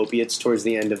strong opiates towards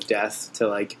the end of death to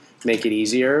like make it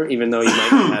easier, even though you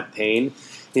might not have pain.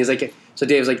 And he's like, so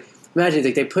Dave's like, imagine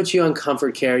like they put you on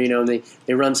comfort care, you know, and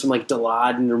they run some like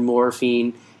Dilaudid or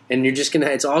morphine, and you're just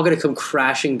it's all gonna come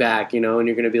crashing back, you know, and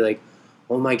you're gonna be like,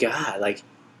 oh my God, like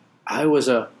I was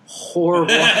a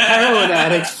horrible heroin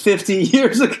addict 50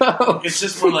 years ago. It's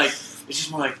just more like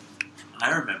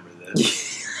I remember this.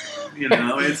 You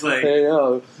know, it's like, I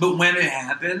know. But when it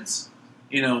happens,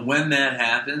 you know, when that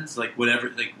happens, like whatever,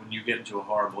 like when you get into a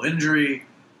horrible injury,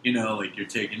 you know, like you're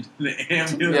taken to the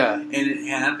ambulance, and it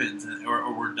happens,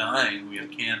 or we're dying, we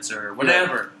have cancer, or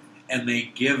whatever, and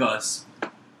they give us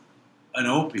an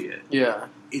opiate. Yeah,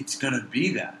 it's gonna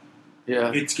be that.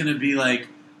 Yeah, it's gonna be like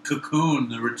Cocoon,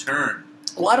 The Return.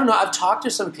 Well, I don't know. I've talked to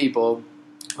some people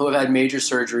who have had major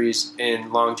surgeries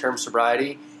in long-term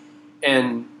sobriety,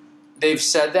 and they've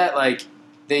said that like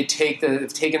they've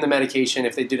taken the medication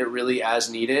if they did it really as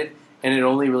needed, and it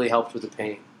only really helped with the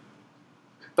pain.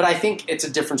 But I think it's a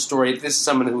different story. This is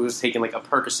someone who was taking like a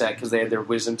Percocet because they had their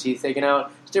wisdom teeth taken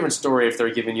out. It's a different story if they're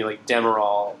giving you like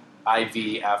Demerol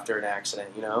IV after an accident,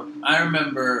 you know? I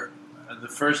remember the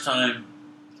first time,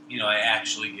 you know, I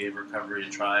actually gave recovery a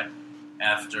try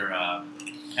after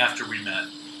we met,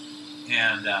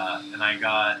 and I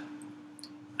got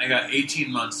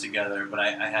 18 months together, but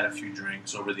I had a few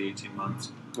drinks over the 18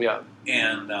 months. Yeah,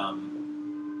 and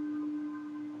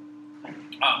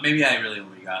maybe I really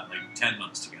only got like 10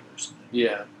 months together or something.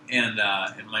 Yeah, and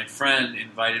my friend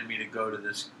invited me to go to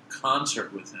this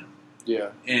concert with him. Yeah,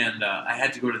 and I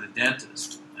had to go to the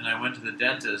dentist, and I went to the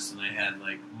dentist, and I had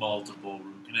like multiple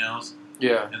root canals.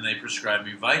 Yeah. And they prescribed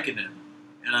me Vicodin.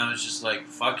 And I was just like,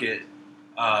 fuck it.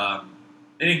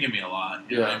 They didn't give me a lot.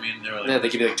 You know what I mean? They were like, they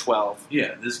give you like 12.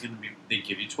 Yeah, this is going to be, they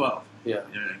give you 12. Yeah.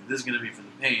 Like, this is going to be for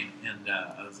the pain. And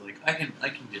I was like, I can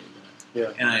deal with that.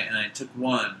 Yeah. And I took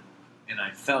one, and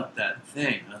I felt that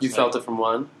thing. You felt it from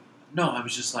one? No, I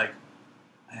was just like,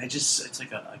 it's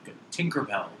like a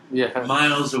Tinkerbell. Yeah.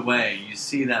 Miles away, you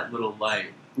see that little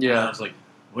light. Yeah. And I was like,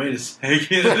 wait a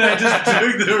second. And I just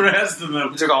took the rest of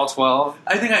them. You took all 12?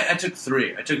 I think I took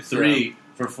 3. I took 3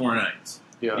 for 4 nights.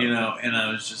 Yeah. You know, and I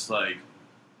was just like,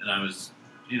 and I was,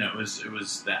 you know, it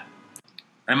was that.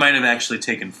 I might have actually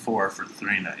taken 4 for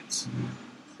 3 nights.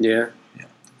 Yeah. Yeah.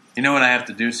 You know what I have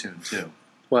to do soon, too?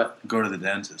 What? Go to the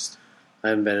dentist. I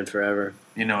haven't been in forever.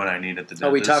 You know what I need at the dentist?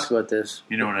 Oh, we talked about this.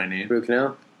 You know what I need? Root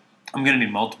canal? I'm going to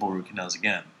need multiple root canals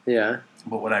again. Yeah.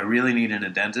 But what I really need in a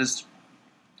dentist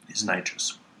is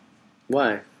nitrous.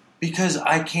 Why? Because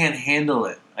I can't handle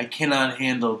it. I cannot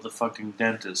handle the fucking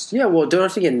dentist. Yeah, well, don't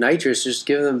have to get nitrous. Just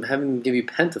have them give you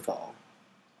pentothal.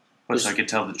 What, so I could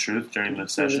tell the truth during the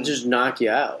session? Just knock you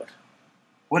out.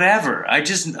 Whatever.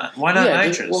 Why not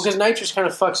nitrous? Because nitrous kind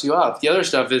of fucks you up. The other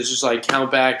stuff is just like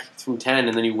count back from 10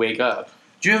 and then you wake up.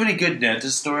 Do you have any good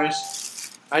dentist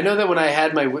stories? I know that when I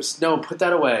had my... No, put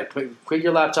that away. Put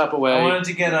your laptop away. I wanted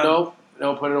to get... No,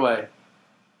 put it away.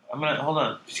 I'm going to... Hold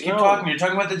on. Just keep talking. You're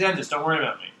talking about the dentist. Don't worry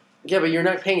about me. Yeah, but you're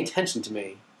not paying attention to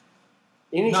me.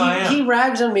 He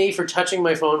rags on me for touching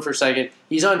my phone for a second.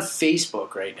 He's on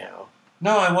Facebook right now.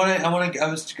 No, I'm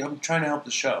trying to help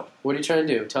the show. What are you trying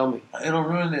to do? Tell me. It'll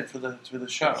ruin it for the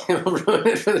show. It'll ruin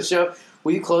it for the show.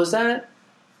 Will you close that?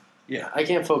 Yeah. I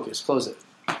can't focus. Close it.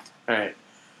 All right.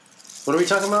 What are we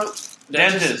talking about?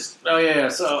 Dentist. Oh, yeah.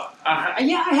 So, I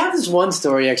have this one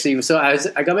story, actually. So,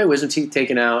 I got my wisdom teeth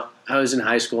taken out. I was in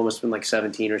high school. Must have been like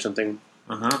 17 or something.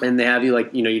 Uh-huh. And they have you,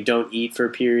 like, you know, you don't eat for a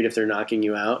period if they're knocking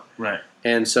you out. Right.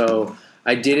 And so,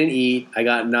 I didn't eat. I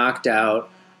got knocked out.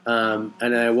 And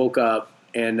then I woke up,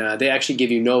 and they actually give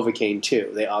you Novocaine,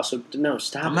 too. They also... No,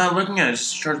 stop. I'm not looking at it.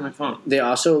 Just charge my phone. They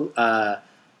also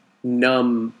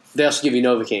They also give you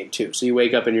Novocaine, too. So you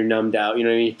wake up and you're numbed out. You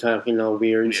know what I mean? Talking all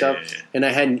weird and stuff. Yeah. And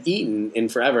I hadn't eaten in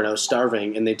forever, and I was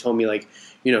starving. And they told me, like,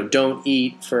 you know, don't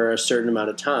eat for a certain amount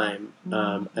of time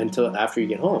until after you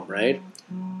get home, right?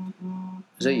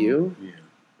 Is that you?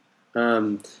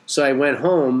 Yeah. So I went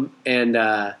home, and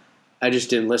I just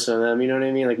didn't listen to them. You know what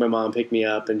I mean? Like, my mom picked me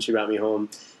up, and she brought me home.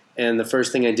 And the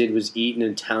first thing I did was eat an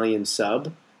Italian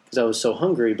sub because I was so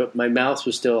hungry, but my mouth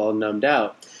was still all numbed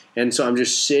out. And so I'm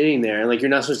just sitting there, and like you're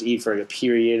not supposed to eat for like a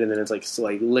period, and then it's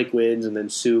like liquids and then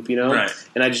soup, you know. Right.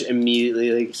 And I just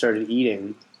immediately like started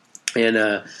eating,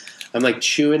 and I'm like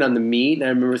chewing on the meat, and I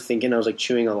remember thinking I was like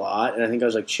chewing a lot, and I think I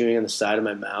was like chewing on the side of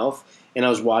my mouth. And I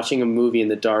was watching a movie in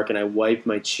the dark, and I wiped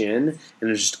my chin, and it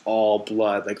was just all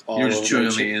blood, like all over my chin. You were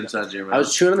just chewing on the inside of your mouth? I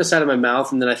was chewing on the side of my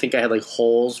mouth, and then I think I had like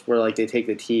holes where like they take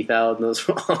the teeth out, and those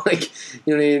were all like, you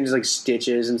know what I mean, just like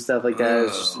stitches and stuff like that.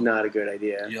 It's just not a good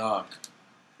idea. Yuck.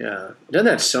 Yeah, I've done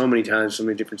that so many times, so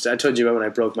many different. I told you about when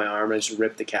I broke my arm. I just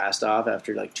ripped the cast off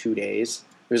after like 2 days.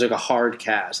 It was like a hard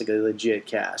cast, like a legit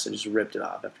cast. I just ripped it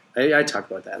off. I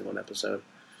talked about that in one episode.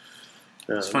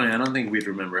 It's funny. I don't think we'd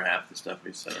remember half the stuff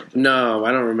we said. No,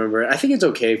 I don't remember it. I think it's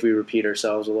okay if we repeat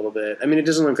ourselves a little bit. I mean, it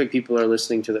doesn't look like people are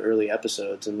listening to the early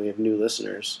episodes, and we have new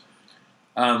listeners.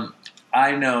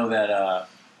 I know that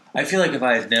I feel like if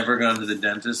I had never gone to the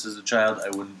dentist as a child,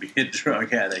 I wouldn't be a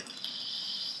drug addict.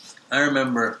 I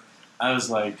remember I was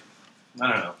like,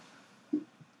 I don't know,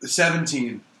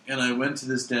 17, and I went to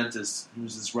this dentist. He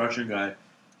was this Russian guy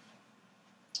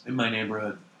in my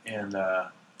neighborhood, and I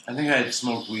think I had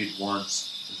smoked weed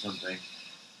once or something,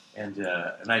 and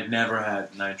I'd never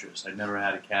had nitrous. I'd never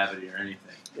had a cavity or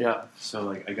anything. Yeah. So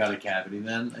like I got a cavity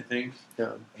then, I think.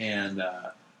 Yeah. And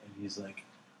he's like,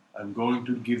 I'm going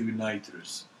to give you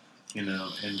nitrous, you know.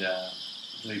 And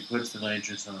so he puts the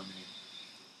nitrous on me,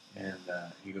 and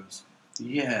he goes,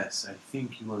 yes, I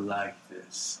think you will like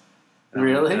this. And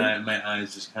really? And my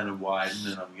eyes just kind of widen,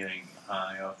 and I'm getting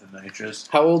high off the nitrous.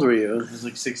 How old were you? I was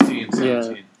like 16,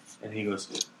 17. Yeah. And he goes,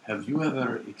 have you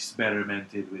ever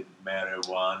experimented with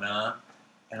marijuana?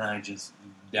 And I just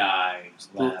died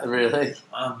laughing. Really?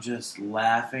 I'm just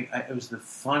laughing. It was the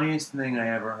funniest thing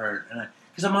I ever heard.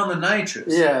 Because I'm on the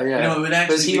nitrous. Yeah, yeah. You know, it would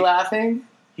actually was he laughing?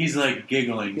 He's like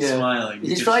giggling, yeah. smiling.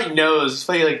 He's probably knows. He's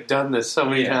probably like done this so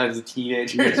many times with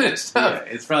teenagers and stuff.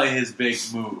 Yeah, it's probably his big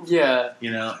move. Yeah. You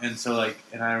know, and so like,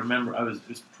 and I remember it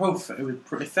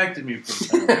affected me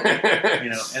profoundly.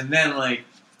 You know, and then like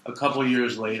a couple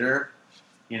years later,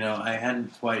 you know, I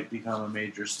hadn't quite become a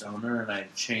major stoner, and I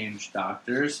had changed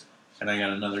doctors, and I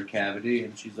got another cavity,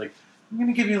 and she's like, I'm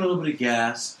going to give you a little bit of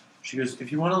gas. She goes,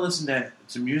 if you want to listen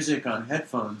to music on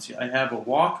headphones, I have a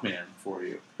Walkman for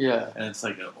you. Yeah. And it's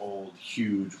like an old,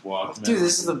 huge Walkman. Dude,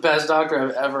 this is the best doctor I've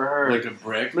ever heard. Like a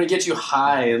brick. I'm going to get you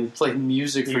high and play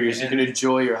music for you so you can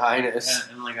enjoy your highness.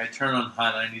 And like I turn on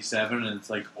Hot 97 and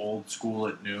it's like old school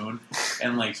at noon.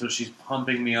 And like, so she's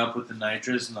pumping me up with the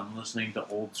nitrous and I'm listening to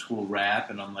old school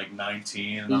rap and I'm like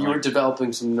 19. And you were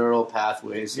developing some neural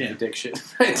pathways of addiction.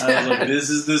 Right, I was like, this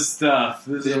is the stuff.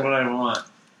 This is what I want.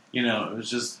 You know, it was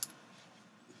just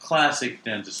classic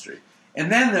dentistry.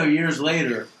 And then though, years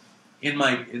later, in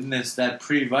that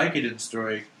pre-Vicodin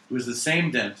story, it was the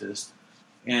same dentist,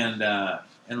 and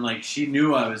like she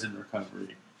knew I was in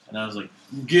recovery, and I was like,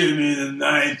 "Give me the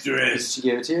nitrous." Did she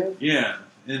give it to you? Yeah,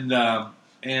 and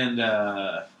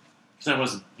because I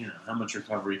wasn't, you know, how much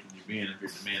recovery can you be in if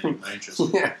you're demanding nitrous?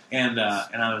 Yeah. And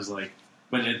I was like,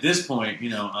 but at this point, you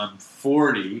know, I'm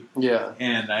 40,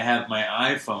 and I have my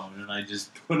iPhone, and I just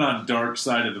put on Dark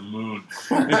Side of the Moon,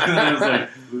 and I was like,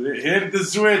 hit the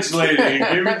switch, lady,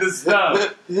 give me the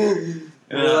stuff. And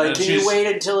you're like, can you wait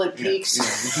until it peaks?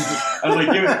 Yeah. I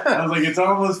was like, it's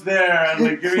almost there. I was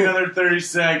like, give me another 30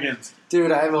 seconds.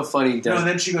 Dude, I have a funny. No, and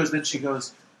then she goes,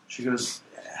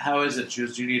 how is it? She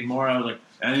goes, do you need more? I was like,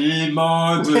 I need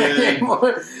more, please.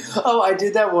 Oh, I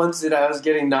did that once that I was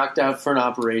getting knocked out for an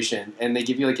operation, and they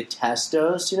give you like a test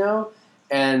dose, you know,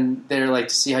 and they're like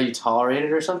to see how you tolerate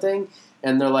it or something,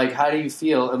 and they're like, how do you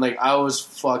feel? And like, I was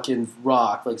fucking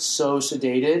rocked, like so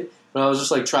sedated, but I was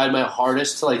just like trying my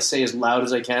hardest to like say as loud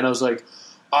as I can. I was like,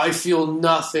 I feel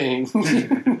nothing.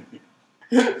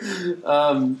 Dude, I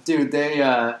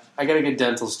got a good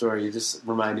dental story you just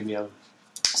reminded me of.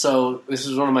 So this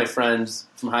was one of my friends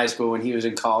from high school when he was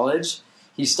in college.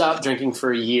 He stopped drinking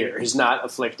for a year. He's not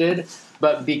afflicted,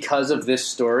 but because of this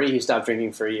story, he stopped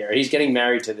drinking for a year. He's getting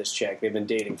married to this chick. They've been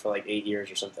dating for like 8 years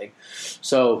or something.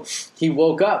 So he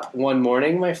woke up one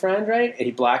morning, my friend, right? And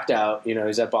he blacked out. You know,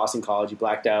 he's at Boston College. He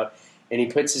blacked out. And he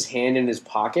puts his hand in his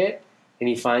pocket, and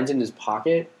he finds in his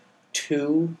pocket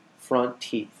 2 front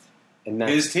teeth. And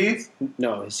that's, his teeth?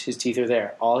 No, his teeth are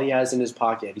there. All he has in his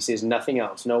pocket. He says nothing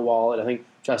else. No wallet. I think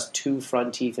just 2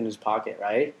 front teeth in his pocket,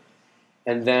 right?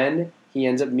 And then he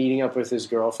ends up meeting up with his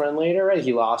girlfriend later, right?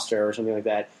 He lost her or something like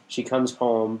that. She comes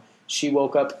home. She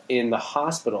woke up in the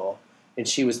hospital, and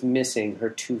she was missing her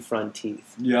 2 front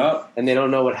teeth. Yeah. And they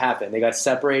don't know what happened. They got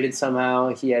separated somehow.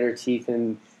 He had her teeth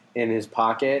in his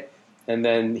pocket, and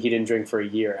then he didn't drink for a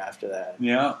year after that.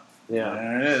 Yeah. Yeah.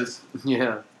 There it is.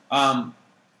 Yeah.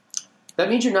 That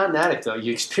means you're not an addict, though.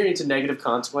 You experience a negative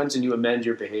consequence, and you amend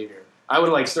your behavior. I would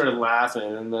like started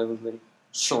laughing, and then like,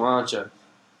 Shalancha.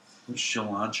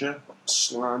 Shalancha?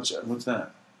 Shalancha. What's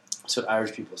that? That's what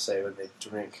Irish people say when they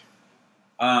drink.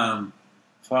 I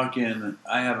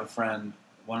have a friend,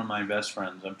 one of my best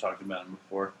friends, I've talked about him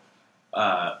before.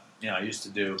 I used to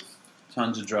do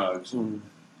tons of drugs,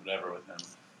 whatever with him.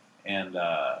 And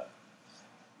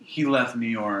he left New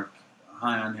York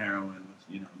high on heroin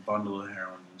with, a bundle of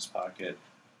heroin in his pocket.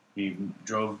 He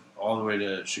drove all the way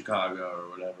to Chicago or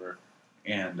whatever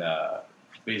and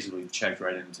basically checked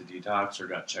right into detox or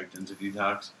got checked into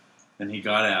detox. Then he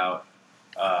got out,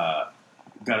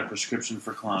 got a prescription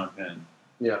for Klonopin,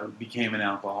 became an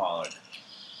alcoholic,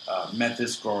 met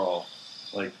this girl,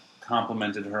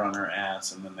 complimented her on her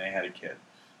ass, and then they had a kid.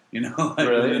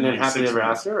 Really? And then happily ever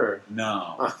after? Or?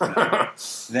 No.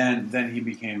 Then he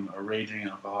became a raging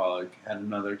alcoholic, had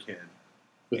another kid.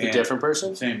 With a different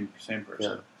person? Same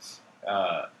person.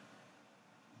 Yeah.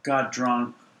 Got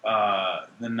drunk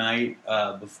the night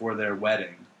before their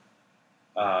wedding,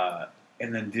 and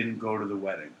then didn't go to the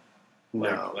wedding.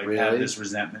 Really? Had this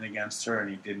resentment against her, and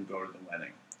he didn't go to the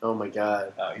wedding. Oh my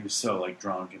God! He was so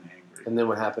drunk and angry. And then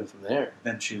what happened from there?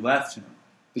 Then she left him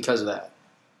because of that.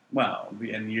 Well,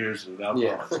 and years of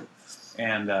alcoholism,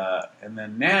 and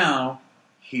then now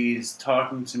he's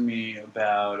talking to me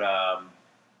about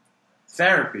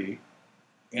therapy,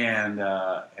 and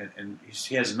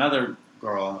he has another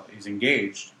girl. He's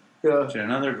engaged to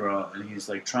another girl, and he's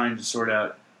trying to sort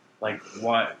out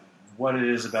what it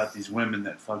is about these women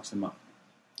that fucks him up.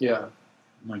 Yeah.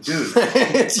 I'm like, dude,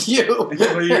 it's you.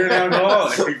 Well, you're an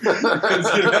alcoholic. It's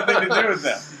got nothing to do with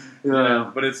that.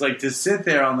 Yeah. But it's to sit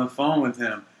there on the phone with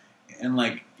him, and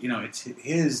it's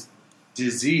his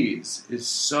disease is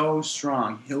so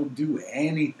strong. He'll do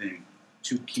anything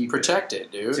to protect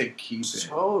it, dude. To keep it.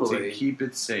 Totally. To keep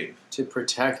it safe. To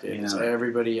protect it. To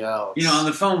everybody else. On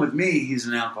the phone with me, he's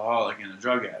an alcoholic and a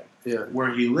drug addict. Yeah.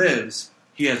 Where he lives,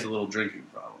 he has a little drinking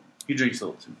problem. He drinks a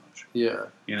little too much. Yeah.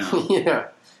 Yeah.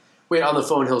 Wait, on the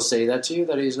phone he'll say that to you,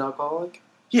 that he's an alcoholic?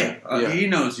 Yeah. He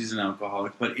knows he's an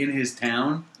alcoholic, but in his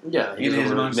town,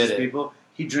 amongst his people,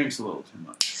 he drinks a little too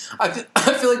much. I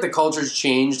feel like the culture's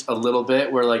changed a little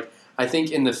bit, where I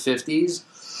think in the 50s,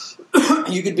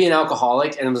 you could be an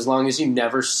alcoholic, and as long as you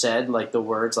never said the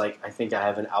words I think I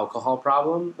have an alcohol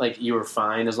problem, you were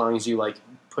fine as long as you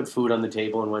put food on the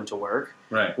table and went to work.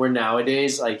 Right. Where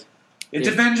nowadays it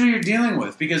depends who you're dealing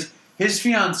with, because his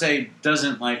fiance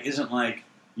isn't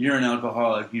you're an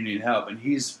alcoholic, you need help, and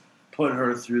he's put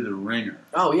her through the ringer.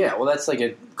 Oh yeah, well that's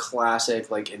a classic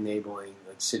enabling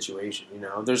situation.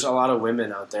 There's a lot of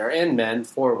women out there and men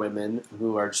for women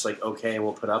who are just okay,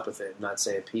 we'll put up with it and not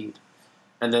say a peep.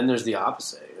 And then there's the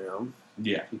opposite,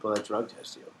 Yeah. People that drug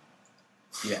test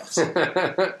you. Yes.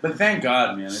 But thank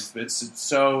God, man. It's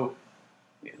so,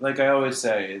 I always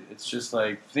say, it's just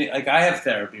I have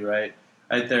therapy, right?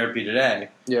 I had therapy today.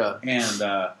 Yeah. And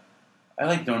I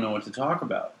don't know what to talk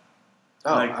about.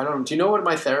 Oh, I don't. Do you know what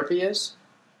my therapy is?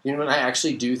 When I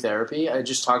actually do therapy, I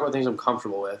just talk about things I'm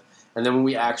comfortable with. And then when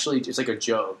we actually, it's like a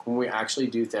joke. When we actually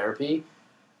do therapy,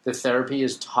 the therapy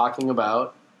is talking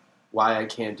about why I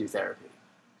can't do therapy.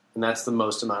 And that's the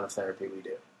most amount of therapy we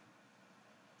do.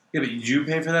 Yeah, but did you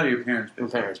pay for that or your parents pay? My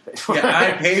parents pay for it. Yeah,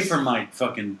 I pay for my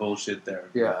fucking bullshit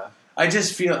therapy. Yeah. I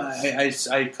just feel I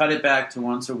cut it back to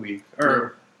once a week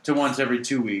or to once every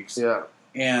 2 weeks. Yeah.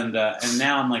 And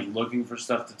now I'm looking for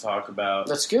stuff to talk about.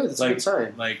 That's good. That's a good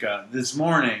sign. This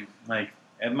morning, at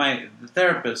the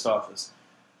therapist's office.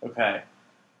 Okay.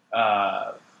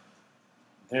 You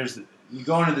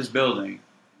go into this building,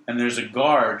 and there's a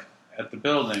guard at the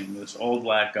building, this old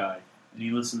black guy, and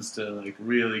he listens to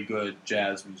really good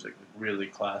jazz music, really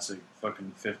classic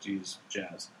fucking 50s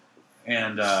jazz.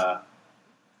 And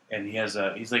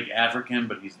he's African,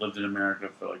 but he's lived in America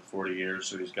for 40 years,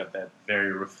 so he's got that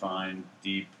very refined,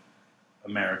 deep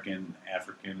American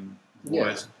African voice.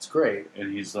 Yeah, it's great.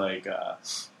 And he's like,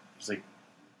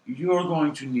 you're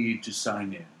going to need to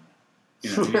sign in.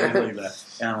 Like that.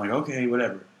 And I'm like, okay,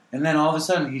 whatever. And then all of a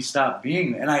sudden he stopped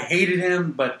being there. And I hated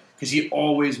him, but because he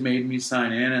always made me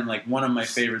sign in, and one of my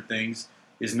favorite things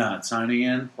is not signing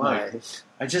in. Why?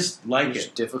 I just like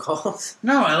it. Difficult?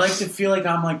 No, I like to feel like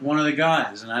I'm one of the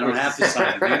guys, and I don't have to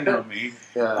sign it. They know me.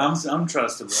 Yeah. I'm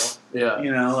trustable.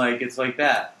 Yeah. It's like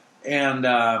that. And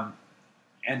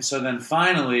so then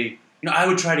finally, I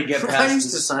would try to get past. I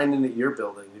used to sign in at your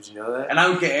building. Did you know that? And I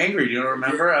would get angry. Do you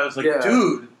remember? I was like,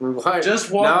 dude, just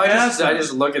walk now past. I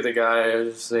just look at the guy. I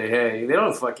just say, hey, they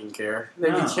don't fucking care. They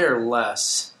can care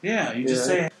less. Yeah, you just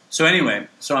say. So anyway,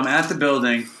 I'm at the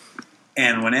building,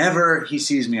 and whenever he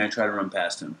sees me, I try to run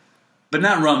past him. But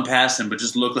not run past him, but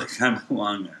just look like I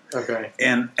belong there. Okay.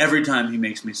 And every time he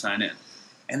makes me sign in.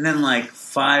 And then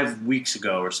 5 weeks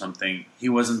ago or something, he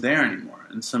wasn't there anymore.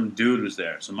 And some dude was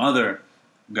there. Some other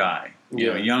guy,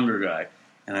 a younger guy,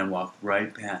 and I walk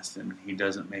right past him, and he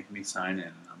doesn't make me sign in,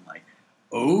 and I'm like,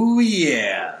 oh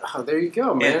yeah. Oh, there you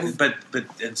go, man.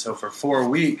 And so for 4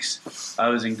 weeks, I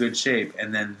was in good shape,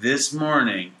 and then this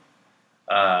morning,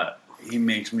 he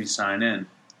makes me sign in,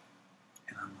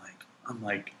 and I'm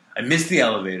like, I missed the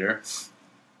elevator,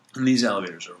 and these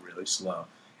elevators are really slow.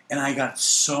 And I got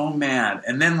so mad.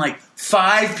 And then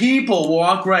 5 people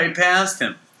walk right past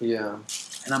him. Yeah.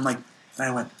 And I'm like, and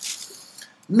I went,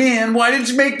 man, why didn't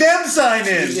you make them sign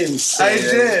in? You didn't say I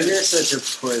did. You're such a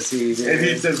pussy, dude. And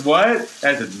he said, what?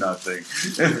 I said, nothing.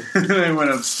 And I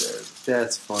went upstairs.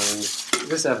 That's funny.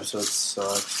 This episode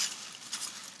sucks.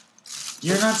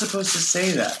 You're not supposed to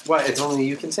say that. What? It's only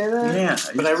you can say that? Yeah.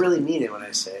 But I really mean it when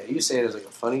I say it. You say it as a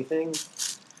funny thing.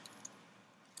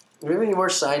 Do we have any more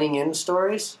signing in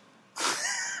stories?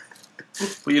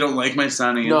 But you don't like my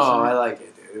signing in? No, I like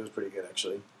it, dude. It was pretty good,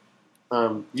 actually.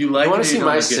 You like it? You want to see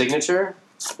my like signature?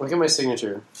 Look at my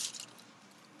signature.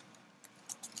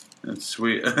 That's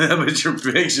sweet. But your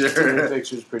picture. Your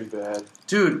picture's pretty bad.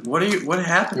 Dude, what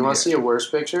happened? You want to see a worse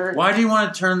picture? Why do you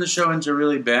want to turn the show into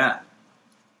really bad?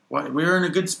 We were in a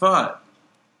good spot.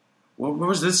 What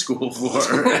was this school for?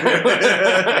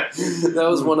 That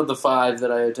was one of the 5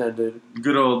 that I attended.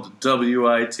 Good old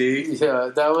WIT. Yeah,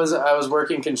 I was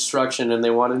working construction, and they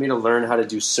wanted me to learn how to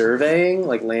do surveying,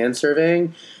 like land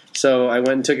surveying. So I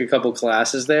went and took a couple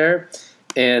classes there,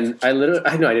 and I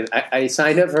didn't. I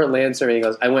signed up for land surveying.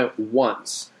 I went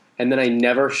once, and then I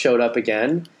never showed up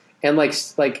again. And like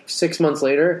 6 months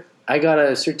later, I got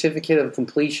a certificate of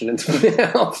completion in the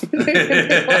mail.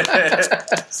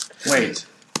 Wait.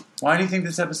 Why do you think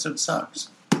this episode sucks?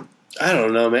 I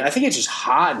don't know, man. I think it's just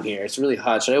hot in here. It's really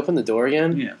hot. Should I open the door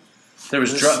again? Yeah. There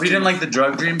was drug. You didn't like the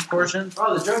drug dreams portion?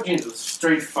 Oh, the drug dreams was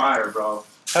straight fire, bro.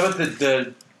 How about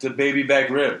the baby back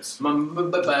ribs? Baby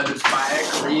back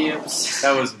ribs.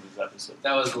 That wasn't this episode.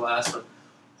 That was the last one.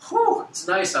 Whew, it's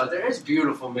nice out there. It's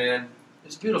beautiful, man.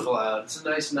 It's beautiful out. It's a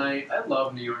nice night. I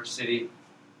love New York City.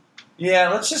 Yeah,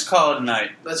 let's just call it a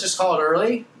night. Let's just call it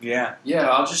early? Yeah. Yeah,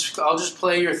 I'll just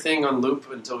play your thing on loop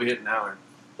until we hit an hour.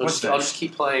 I'll just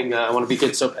keep playing I Want to Be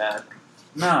Good So Bad.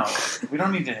 No, we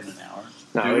don't need to hit an hour.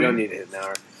 No, we don't need to hit an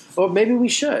hour. Or maybe we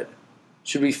should.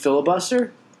 Should we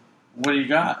filibuster? What do you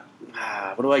got?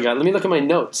 What do I got? Let me look at my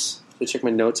notes. Should I check my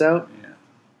notes out?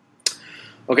 Yeah.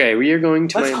 Okay, we are going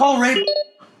to Let's call Ray.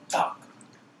 Fuck.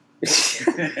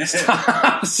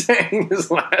 Stop saying his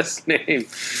last name.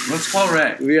 Let's call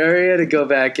Ray. We already had to go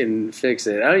back and fix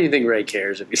it. I don't even think Ray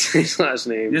cares if you say his last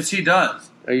name. Yes, he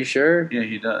does. Are you sure? Yeah,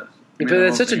 he does. But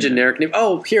that's such a generic name.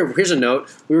 Oh, here's a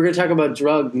note. We were going to talk about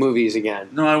drug movies again.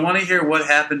 No, I want to hear what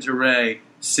happened to Ray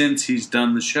since he's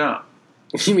done the show.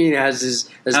 You mean as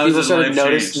people started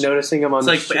noticing him on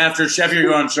the street? It's like after you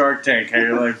go on Shark Tank, how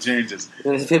your life changes.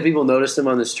 And if people noticed him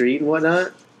on the street and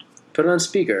whatnot, put it on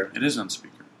speaker. It is on speaker.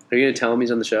 Are you going to tell him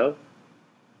he's on the show?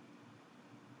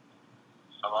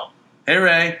 Hello? Hey,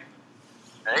 Ray.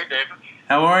 Hey, David.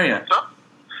 How are you? What's up?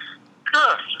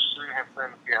 Good. Just sitting here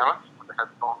playing the piano with the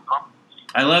headphones on.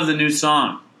 I love the new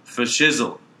song, For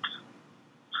Shizzle.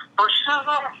 For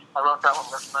Shizzle? I wrote that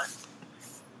one last night.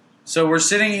 So we're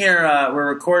sitting here, we're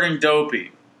recording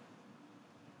Dopey.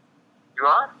 You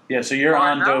are? Yeah, so you're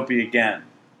on now? Dopey again.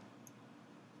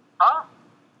 Huh?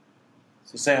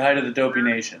 So say hi to the Dopey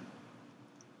Nation.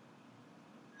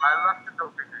 I left the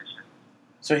Dopey Nation.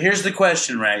 So here's the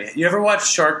question, Ray. You ever watch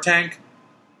Shark Tank?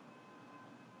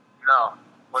 No.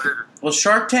 What is it? Well,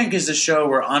 Shark Tank is a show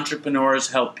where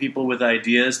entrepreneurs help people with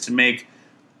ideas to make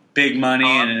big money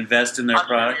and invest in their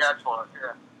products.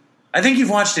 Yeah. I think you've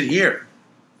watched it here.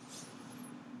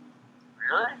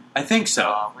 Really? I think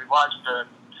so. We watched the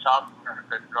South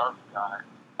America drug guy.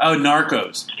 Oh,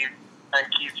 Narcos.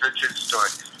 Keith Richards' story.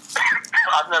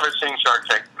 I've never seen Shark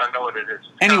Tank, but I know what it is.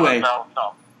 Anyway, No.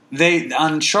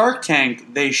 on Shark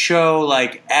Tank, they show,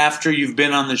 like, after you've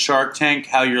been on the Shark Tank,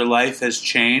 how your life has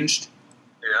changed.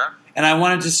 Yeah. And I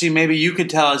wanted to see, maybe you could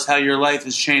tell us how your life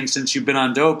has changed since you've been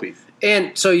on Dopey.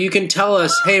 And so you can tell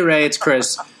us, hey, Ray, it's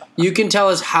Chris. You can tell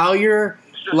us how your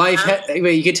life...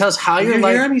 Wait, you can tell us how your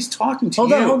life... Hear him? He's talking to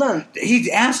you. Hold on.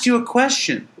 He asked you a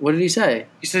question. What did he say?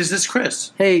 He says, "Is this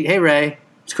Chris?" Hey, Ray,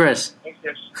 it's Chris. Hey,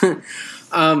 Chris.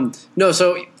 No,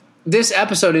 so this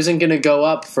episode isn't going to go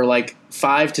up for like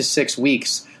 5 to 6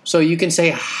 weeks. So you can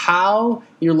say how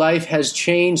your life has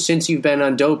changed since you've been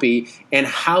on Dopey and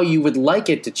how you would like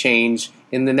it to change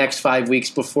in the next 5 weeks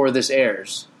before this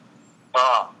airs.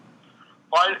 Well,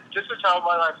 this is how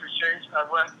my life has changed.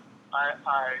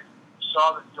 I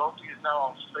saw that Dopey is now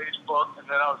on Facebook, and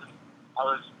then I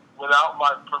was without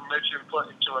my permission put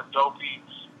into a Dopey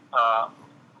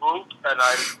group, and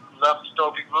I left the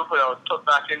Dopey group, but I was put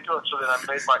back into it. So then I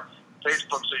made my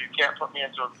Facebook, so you can't put me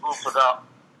into a group without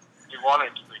you wanting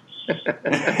to be. I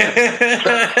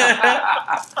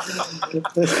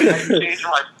changed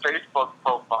my Facebook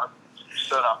profile.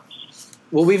 Shut up.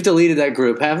 Well, we've deleted that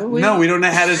group, haven't we? No, we don't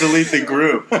know how to delete the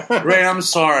group. Ray, I'm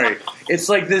sorry. It's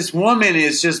like this woman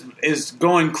is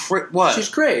going what? She's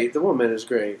great. The woman is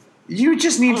great. You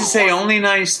just need to say only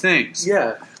nice things.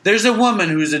 Yeah. There's a woman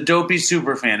who's a Dopey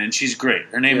superfan, and she's great.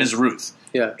 Her name is Ruth.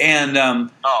 Yeah. And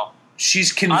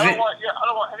she's convinced. I don't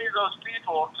want any of those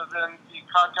people to then be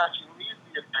contacting me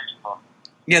via Facebook.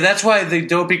 Yeah, that's why the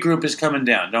Dopey group is coming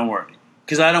down. Don't worry,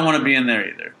 because I don't want to be in there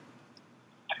either.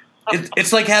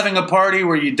 It's like having a party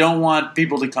where you don't want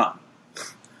people to come.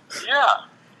 Yeah.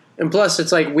 And plus,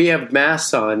 it's like we have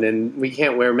masks on, and we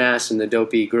can't wear masks in the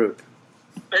Dopey group.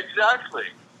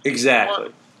 Exactly.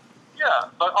 Exactly. Yeah,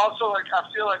 but also, like, I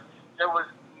feel like there was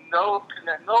nobody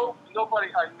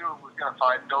I knew was going to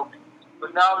find Dopey.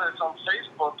 But now that it's on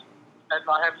Facebook, and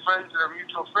I have friends that are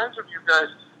mutual friends with you guys,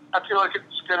 I feel like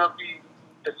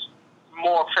it's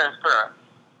more transparent.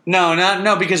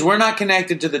 No, because we're not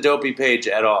connected to the Dopey page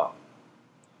at all.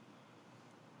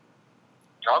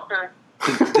 Okay.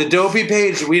 The Dopey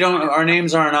page, our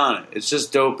names aren't on it. It's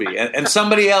just Dopey, and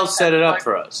somebody else set it up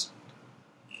for us.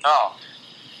 Oh,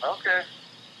 okay.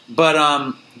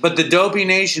 But the Dopey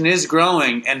Nation is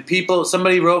growing, and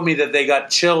somebody wrote me that they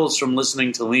got chills from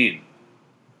listening to Lean.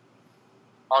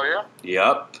 Oh, yeah?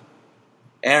 Yep.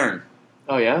 Aaron.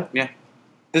 Oh, yeah? Yeah.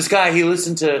 This guy, he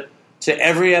listened to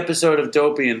every episode of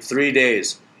Dopey in 3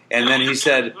 days, and then he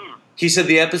said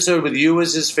the episode with you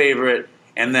was his favorite,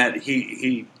 and that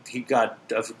he got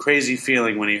a crazy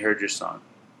feeling when he heard your song.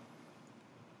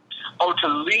 Oh, to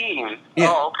Lean. Yeah.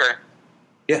 Oh, okay.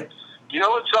 Yeah. You know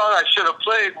what song I should have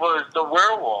played was The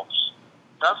Werewolves.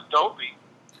 That's Dopey.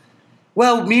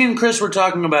 Well, me and Chris were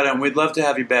talking about it, and we'd love to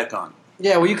have you back on.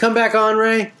 Yeah, will you come back on,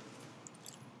 Ray?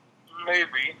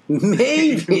 Maybe.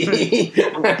 Maybe.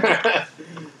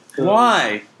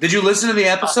 Why? Did you listen to the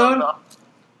episode?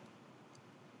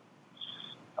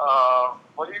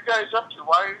 What are you guys up to?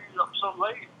 Why are you up so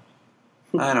late?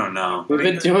 I don't know. We've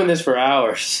been doing this for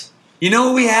hours. You know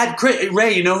who we had?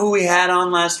 Ray, you know who we had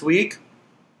on last week?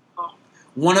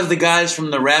 One of the guys from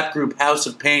the rap group House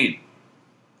of Pain.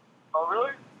 Oh,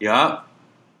 really? Yeah.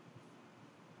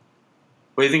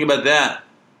 What do you think about that?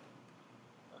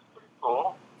 That's pretty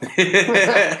cool.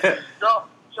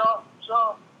 Jump.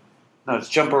 No, it's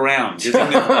Jump Around. You're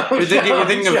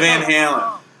thinking of Van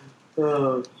Halen.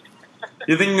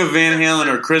 You're thinking of Van Halen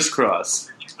or Crisscross.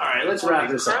 All right, let's wrap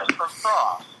this up.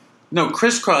 No,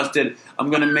 Crisscross did I'm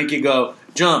going to make you go,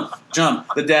 jump, jump.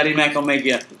 The Daddy Mac will make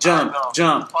you jump,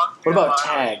 jump. What about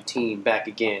Tag Team Back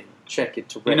Again? Check it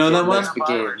to wreck. You know that one?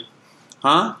 Begin.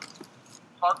 Huh?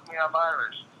 Fuck Me, I'm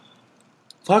Irish.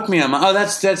 Fuck Me, oh,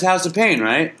 that's House of Pain,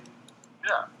 right?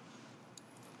 Yeah.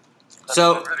 That's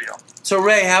So, the video. so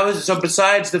Ray,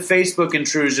 besides the Facebook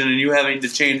intrusion and you having to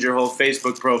change your whole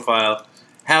Facebook profile,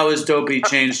 how has Dopey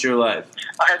changed your life?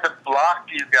 I had to block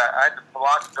you guys. I had to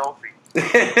block Dopey.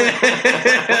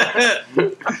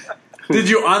 Did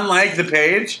you unlike the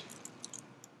page?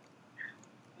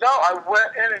 No, I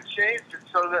went in and changed it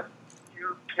so that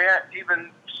you can't even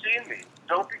see me.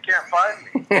 Dopey can't find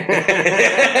me.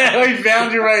 We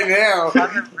found you right now.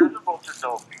 I'm invisible to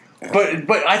Dopey.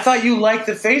 But I thought you liked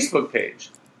the Facebook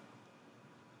page.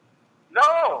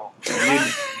 No.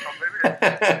 Maybe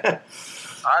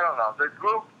I don't know. The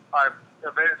group, I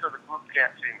made it so the group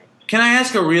can't see me. Can I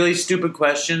ask a really stupid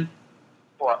question?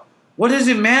 What? What does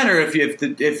it matter if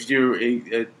you're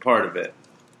a part of it?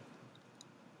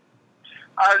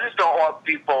 I just don't want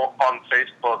people on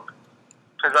Facebook,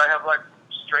 because I have, like,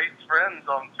 straight friends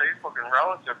on Facebook and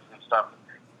relatives and stuff.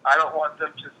 I don't want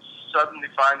them to suddenly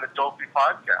find the Dopey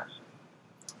podcast.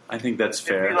 I think that's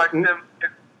fair. It'd be like them,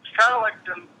 it's kind of like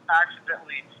them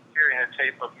accidentally hearing a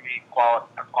tape of me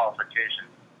qualification.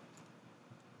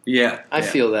 Yeah. I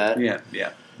feel that. Yeah.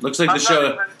 Looks like the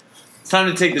show... It's time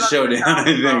to take the show down, I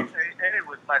think. Any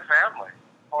with my family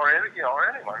or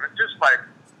anyone. Just my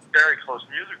very close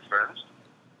music friends.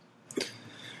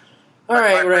 All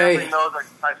right, my Ray. family knows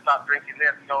I stopped drinking. They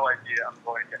have no idea I'm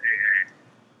going to AA.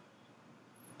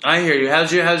 I hear you.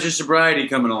 How's your sobriety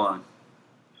coming along?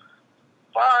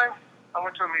 Fine. I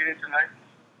went to a meeting tonight.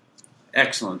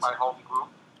 Excellent. My home group.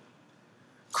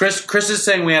 Chris is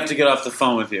saying we have to get off the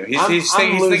phone with you. He's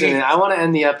I'm losing thinking, it. I want to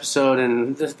end the episode,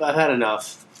 and I've had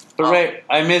enough. But Ray,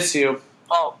 I miss you.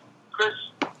 Oh, Chris,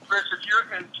 if you're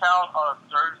in town on a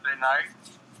Thursday night,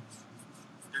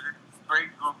 there's a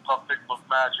great group called Big Book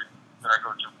Magic that I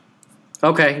go to.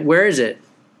 Okay, where is it?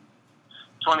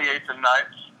 28th and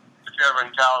 9th. If you're ever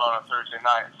in town on a Thursday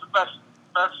night. It's the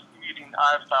best meeting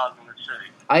I've found in the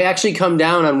city. I actually come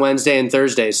down on Wednesday and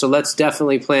Thursday, so let's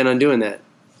definitely plan on doing that.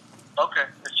 Okay,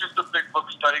 it's just a big book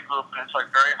study group, and it's like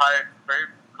very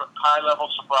high level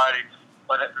sobriety,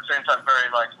 but at the same time very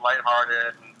like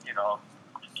lighthearted and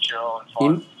chill and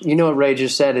fun. You know what Ray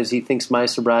just said is he thinks my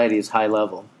sobriety is high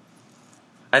level.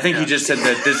 I think he just said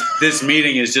that this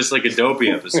meeting is just like a Dopey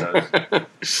episode.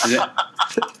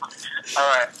 All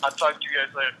right, I'll talk to you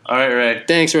guys later. All right, Ray.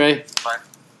 Thanks, Ray. Bye.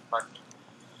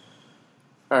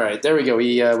 All right, there we go.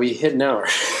 We hit an hour.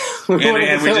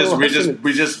 and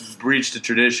we just breached a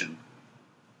tradition.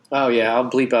 Oh yeah, I'll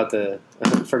bleep out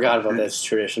I forgot about those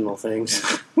traditional things.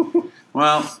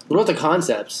 Well, what about the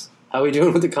concepts? How are we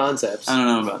doing with the concepts? I don't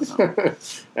know about them.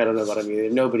 I don't know about them either.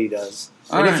 Nobody does.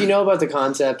 All right. If you know about the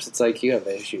concepts, it's like you have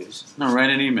issues. No, write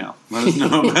an email. Let us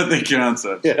know about the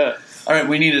concepts. Yeah. All right,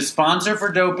 we need a sponsor for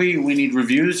Dopey. We need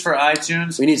reviews for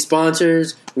iTunes. We need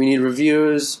sponsors. We need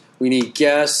reviews. We need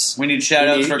guests. We need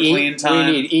shout-outs for Clean Time.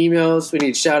 We need emails. We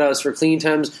need shout-outs for Clean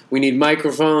Times. We need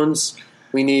microphones.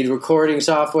 We need recording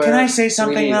software. Can I say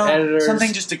something, we need though? editors.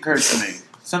 Something just occurred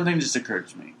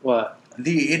to me. What?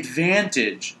 The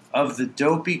advantage of the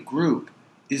Dopey group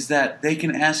is that they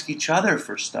can ask each other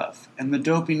for stuff, and the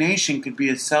Dopey Nation could be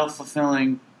a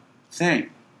self-fulfilling thing.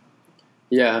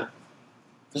 Yeah.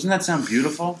 Doesn't that sound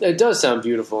beautiful? It does sound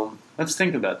beautiful. Let's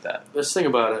think about that. Let's think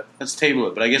about it. Let's table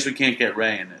it, but I guess we can't get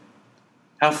Ray in it.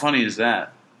 How funny is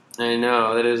that? I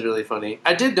know, that is really funny.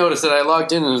 I did notice that I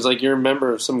logged in and it was like, you're a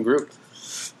member of some group.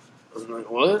 I was like,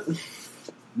 what?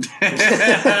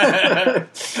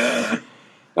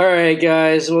 All right,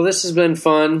 guys. Well, this has been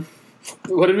fun.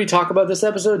 What did we talk about this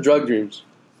episode? Drug dreams.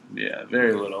 Yeah,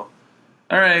 very little.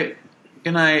 All right.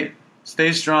 Good night.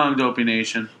 Stay strong, Dopey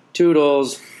Nation.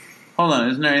 Toodles. Hold on.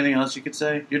 Isn't there anything else you could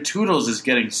say? Your toodles is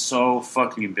getting so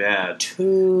fucking bad.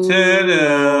 Toodles.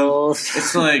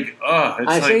 It's like,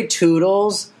 I say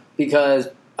toodles because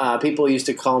people used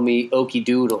to call me Okie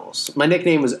Doodles. My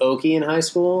nickname was Okie in high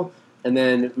school, and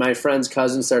then my friend's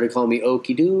cousin started calling me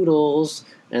Okie Doodles,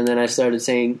 and then I started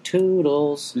saying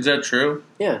toodles. Is that true?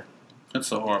 Yeah.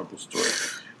 That's a horrible story.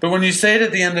 But when you say it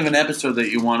at the end of an episode that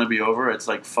you want to be over, it's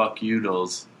like, fuck you,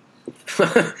 Doles.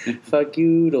 Fuck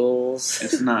you, Doles.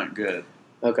 It's not good.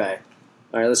 Okay.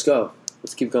 All right, let's go.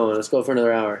 Let's keep going. Let's go for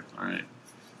another hour. All right.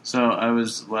 So I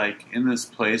was, like, in this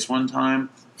place one time.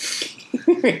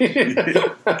 Good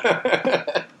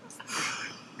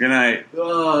night.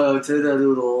 Oh,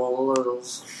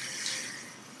 toodles.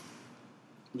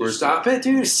 Stop it,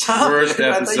 dude. Stop worst it.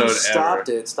 episode I thought you ever. stopped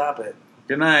it. Stop it.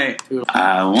 Good night.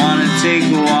 I want to take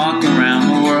a walk around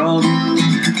the world.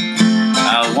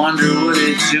 I wonder would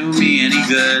it do me any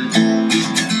good?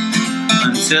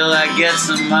 Until I get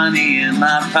some money in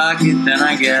my pocket, then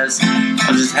I guess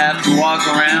I'll just have to walk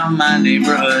around my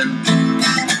neighborhood.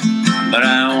 But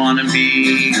I want to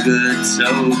be good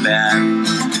so bad.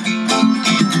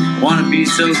 Want to be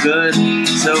so good,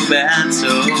 so bad, so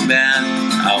bad.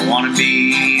 I want to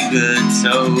be good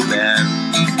so bad.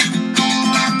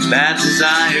 Bad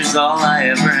desire's all I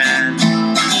ever had.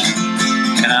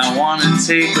 And I want to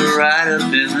take a ride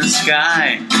up in the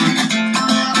sky.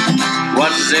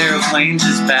 Watch this aeroplane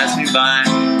just pass me by.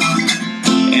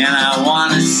 And I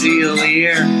want to see a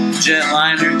Lear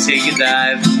jetliner take a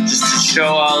dive, just to show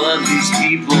all of these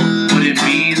people what it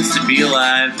means to be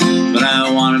alive. But I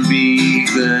want to be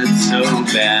good so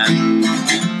bad.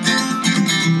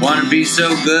 Want to be so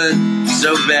good,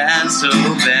 so bad, so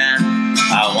bad.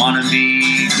 I want to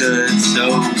be good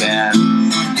so bad.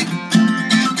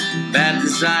 Bad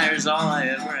desire's all I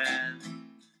ever had.